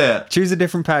reinitialize it. Choose a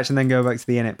different patch and then go back to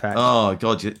the init patch. Oh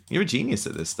god, you're a genius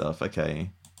at this stuff.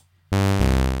 Okay.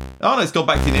 Oh no, it's gone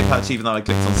back to the init patch even though I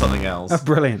clicked on something else. Oh,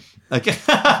 brilliant. Okay.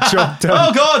 Job done.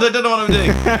 Oh god, I don't know what I'm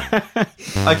doing.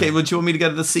 Okay, well, do you want me to go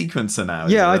to the sequencer now?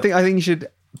 Yeah, I think you should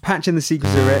patch in the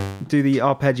sequencer bit, do the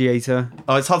arpeggiator.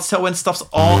 Oh, it's hard to tell when stuff's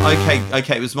on.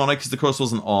 Okay, it was mono because the chorus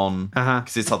wasn't on.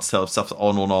 Because it's hard to tell if stuff's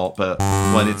on or not, but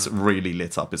when it's really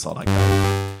lit up, it's on.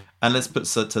 Okay. And let's put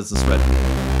as the spread.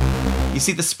 You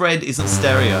see, the spread isn't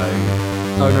stereo.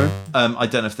 Oh no. I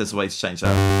don't know if there's a way to change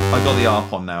that. I've got the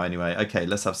ARP on now anyway. Okay,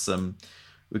 let's have some.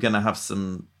 We're gonna have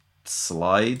some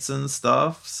slides and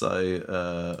stuff.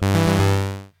 So.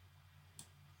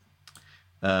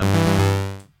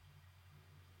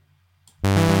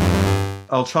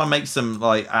 I'll try and make some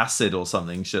like acid or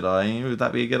something, should I? Would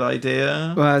that be a good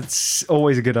idea? Well, it's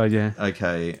always a good idea.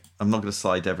 Okay, I'm not going to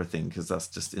slide everything because that's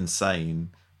just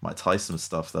insane. Might tie some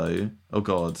stuff though. Oh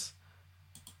god.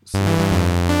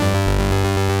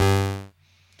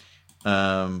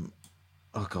 Oh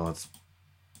god.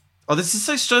 Oh, this is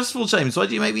so stressful, James. Why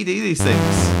do you make me do these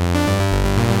things?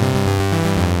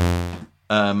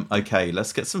 Okay,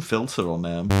 let's get some filter on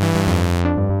there.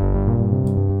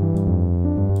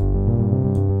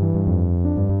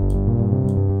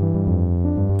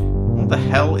 What the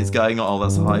hell is going on? Oh,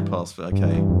 that's a high pass, but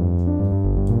okay.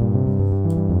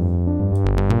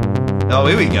 Oh,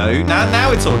 here we go. Now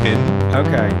we're talking.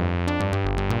 Okay.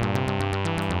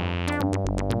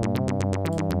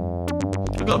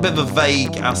 I've got a bit of a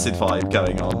vague acid vibe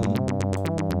going on.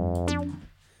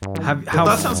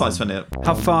 That sounds nice, doesn't it?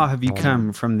 How far have you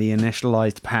come from the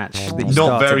initialized patch that you Not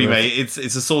started very, with? mate. It's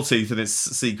a sawtooth and it's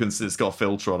sequence. It's got a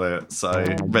filter on it, so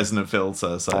resonant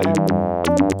filter. So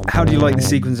How do you like the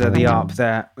sequence of the ARP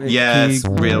there? yeah, Can it's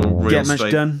you real get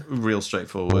much done? real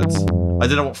straightforward. I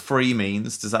don't know what free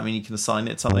means. Does that mean you can assign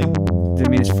it something? Does it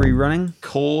mean it's free running?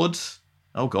 Chord.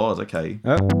 Oh god. Okay.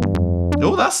 Oh,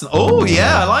 Oh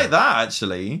yeah, I like that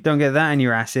actually. don't get that in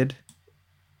your acid.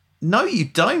 No, you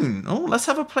don't. Oh, let's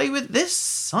have a play with this,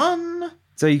 son.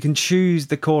 So you can choose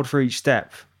the chord for each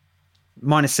step.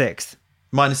 -6th.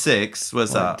 -6.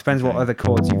 Where's Well, that? it depends what Okay. other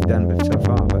chords you've done with so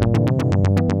far. But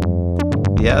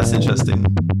Yeah, that's interesting.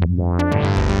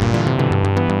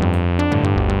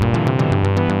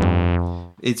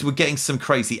 We're getting some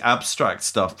crazy abstract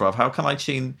stuff, bruv. How can I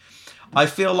tune? I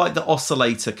feel like the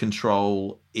oscillator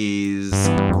control is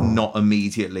not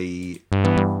immediately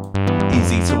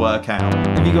easy to work out.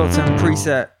 have you got some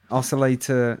preset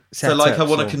oscillator setups? So, like, I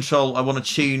want or- to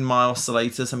tune my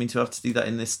oscillators. I mean, to have to do that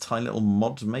in this tiny little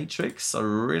mod matrix, I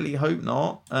really hope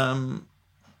not.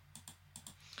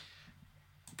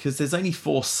 Because there's only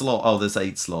 4 slots. Oh, there's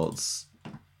 8 slots.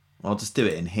 I'll just do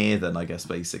it in here then, I guess,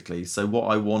 basically. So what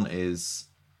I want is...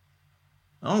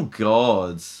 Oh,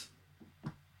 God.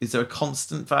 Is there a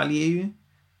constant value?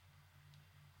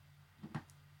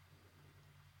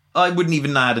 I wouldn't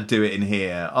even know how to do it in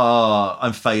here. Oh,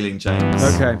 I'm failing, James.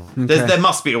 Okay. There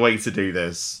must be a way to do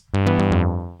this.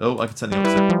 Oh, I can turn the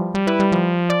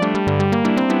opposite.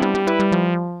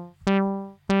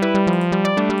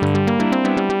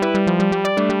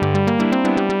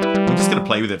 I'm just gonna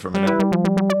play with it for a minute.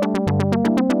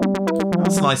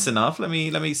 That's nice enough. Let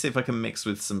me see if I can mix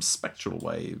with some spectral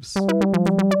waves.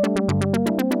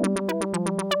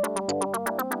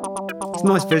 It's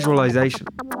nice visualization.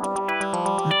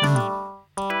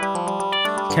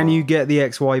 Can you get the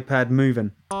XY pad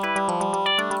moving?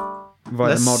 Via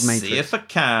Let's the mod matrix. see if I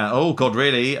can. Oh God,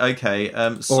 really? Okay.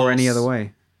 Or any other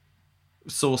way.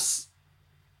 Source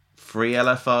free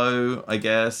LFO, I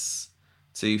guess.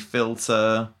 To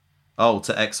filter. Oh,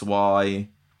 to XY.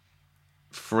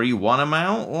 Free one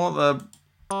amount? What the?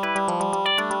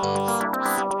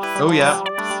 Oh yeah.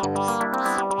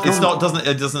 It's not.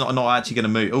 It doesn't. Not actually going to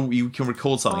move. Oh, you can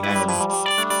record something. Hang on.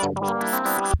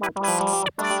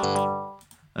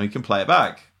 And we can play it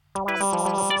back.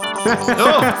 Oh,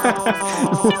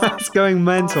 It's going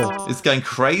mental. it's going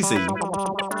crazy.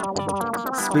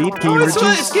 Speed, can you It's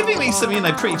reduce? giving me some,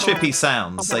 pretty trippy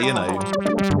sounds. So,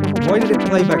 Why did it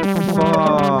play back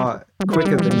far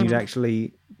quicker than you'd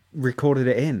actually recorded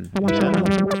it in?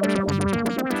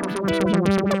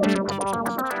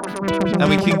 And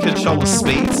we can control the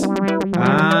speed.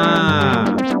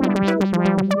 Ah.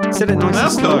 Set it nice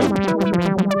That's and slow.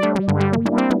 cool.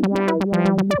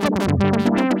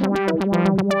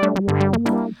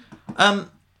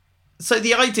 So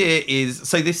the idea is,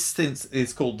 this synth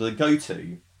is called the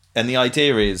go-to, and the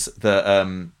idea is that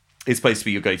it's supposed to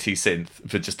be your go-to synth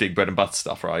for just doing bread and butter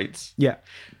stuff, right? Yeah.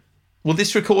 Well,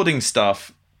 this recording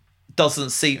stuff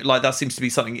doesn't seem like that seems to be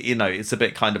something, it's a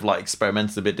bit kind of like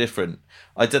experimental, a bit different.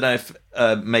 I don't know if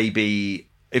maybe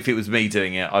if it was me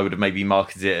doing it, I would have maybe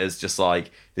marketed it as just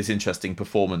like this interesting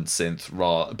performance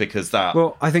synth, because that.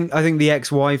 Well, I think the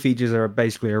XY features are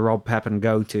basically a Rob Pepin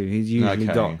go-to. He's usually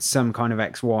Okay. got some kind of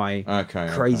XY Okay,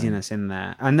 craziness in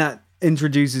there, and that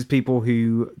introduces people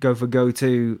who go for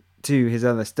go-to to his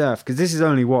other stuff, because this is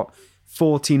only what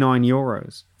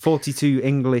 €49, 42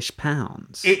 English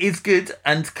pounds. It is good,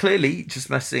 and clearly, just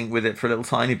messing with it for a little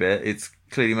tiny bit, it's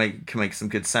clearly can make some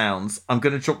good sounds. I'm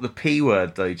going to drop the P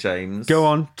word though, James. Go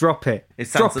on, drop it. It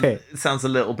sounds Drop it. It sounds a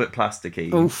little bit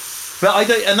plasticky. Oof. But I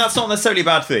don't, and that's not necessarily a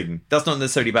bad thing. That's not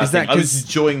necessarily a bad Is that thing. I was 'cause-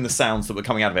 enjoying the sounds that were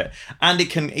coming out of it, and it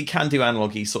can do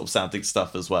analogy sort of sounding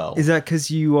stuff as well. Is that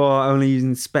because you are only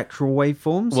using spectral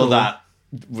waveforms? Well, or-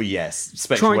 yes,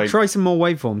 spectral wave. Try some more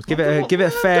waveforms. Give it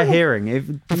a fair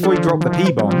hearing. Before you drop the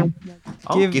P bomb,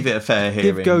 I'll give it a fair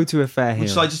hearing. give go to a fair hearing.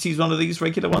 Should I just use one of these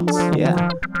regular ones? Yeah.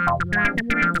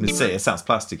 Let's see. It sounds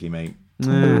plasticky, mate.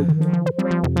 Yeah.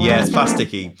 Yeah, it's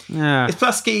plasticky. Yeah. It's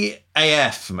plasticky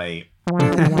AF, mate.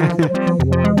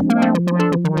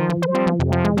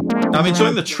 I'm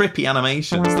enjoying the trippy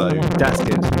animations, though. That's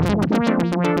good.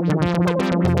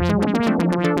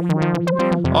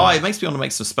 Oh, it makes me want to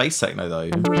make some space techno, though.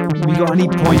 Have you got any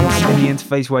points in the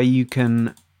interface where you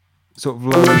can sort of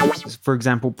load, for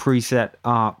example, preset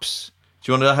ARPs?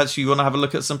 Do you want to have a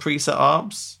look at some preset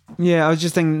ARPs? Yeah, I was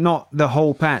just thinking not the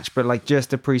whole patch, but like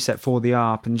just a preset for the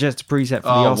ARP and just a preset for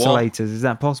the Oh, what? oscillators. Is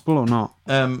that possible or not?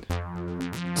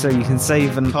 So you can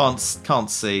save and Can't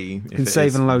see.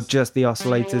 load just the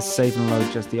oscillators, save and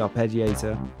load just the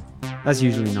arpeggiator. That's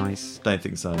usually nice. Don't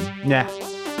think so. Yeah.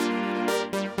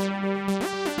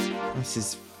 This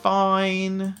is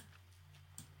fine.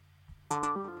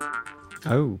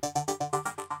 Oh.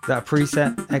 Is that a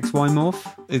preset XY morph?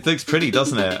 It looks pretty,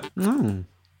 doesn't it? Oh.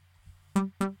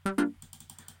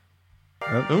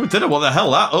 Oh, I don't know what the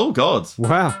hell that. Oh, God.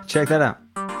 Wow. Check that out.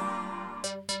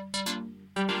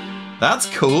 That's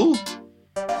cool.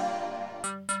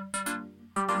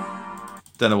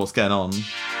 Don't know what's going on.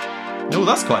 Oh,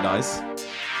 that's quite nice.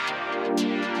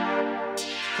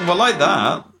 Well, I like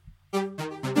that.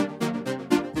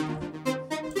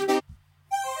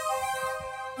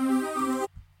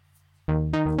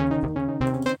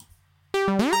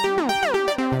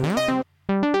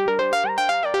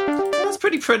 That's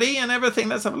pretty and everything.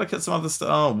 Let's have a look at some other stuff.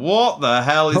 Oh, what the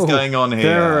hell is going on here?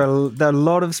 There are a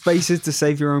lot of spaces to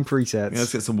save your own presets. Yeah,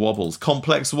 let's get some wobbles.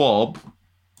 Complex wob.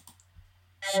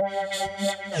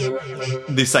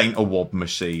 This ain't a wob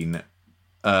machine.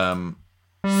 Nah.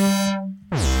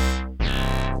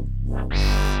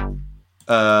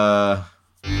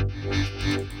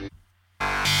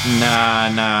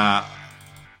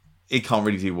 It can't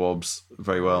really do wobs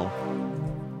very well.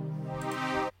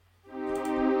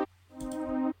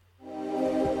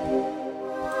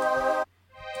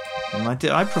 And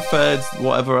I preferred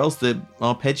whatever else, the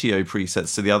arpeggio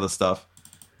presets to the other stuff.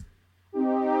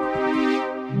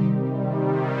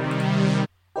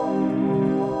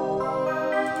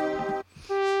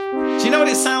 Do you know what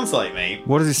it sounds like, mate?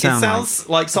 What does it sound like? It sounds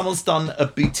like someone's done a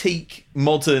boutique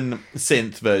modern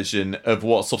synth version of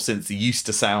what soft synths used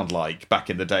to sound like back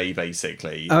in the day,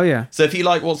 basically. Oh, yeah. So if you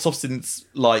like what soft synths,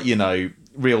 like, you know,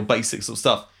 real basic sort of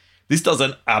stuff, this does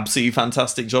an absolutely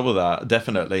fantastic job of that,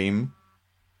 definitely.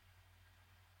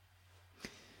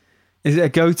 Is it a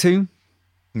go-to?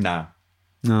 Nah.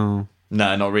 No.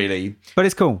 No, not really. But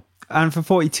it's cool. And for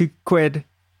 42 quid.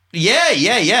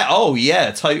 Yeah. Oh,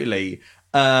 yeah, totally.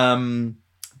 But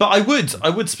I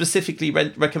would specifically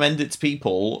recommend it to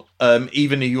people,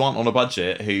 even if you aren't on a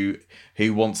budget, who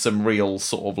want some real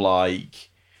sort of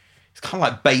like, it's kind of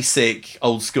like basic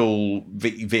old school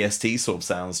VST sort of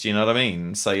sounds. Do you know what I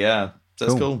mean? So yeah,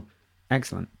 that's cool.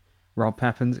 Excellent. Rob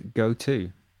Pepin's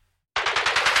go-to.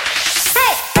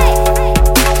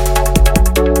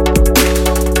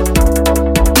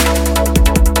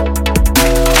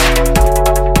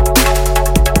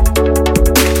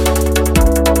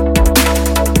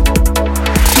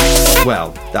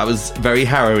 Well, that was very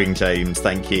harrowing, James.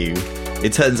 Thank you.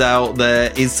 It turns out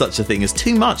there is such a thing as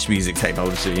too much music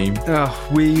technology.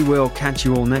 We will catch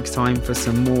you all next time for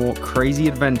some more crazy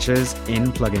adventures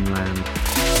in plugin land.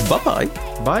 Bye-bye.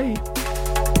 Bye.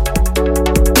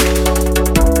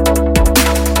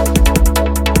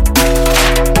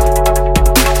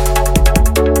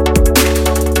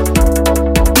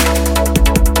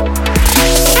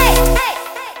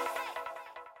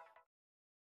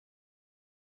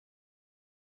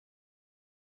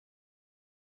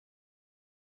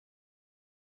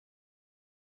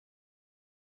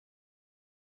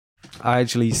 I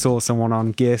actually saw someone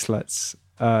on Gearsluts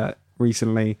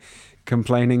recently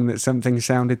complaining that something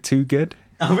sounded too good.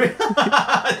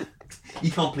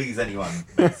 You can't please anyone,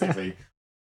 basically.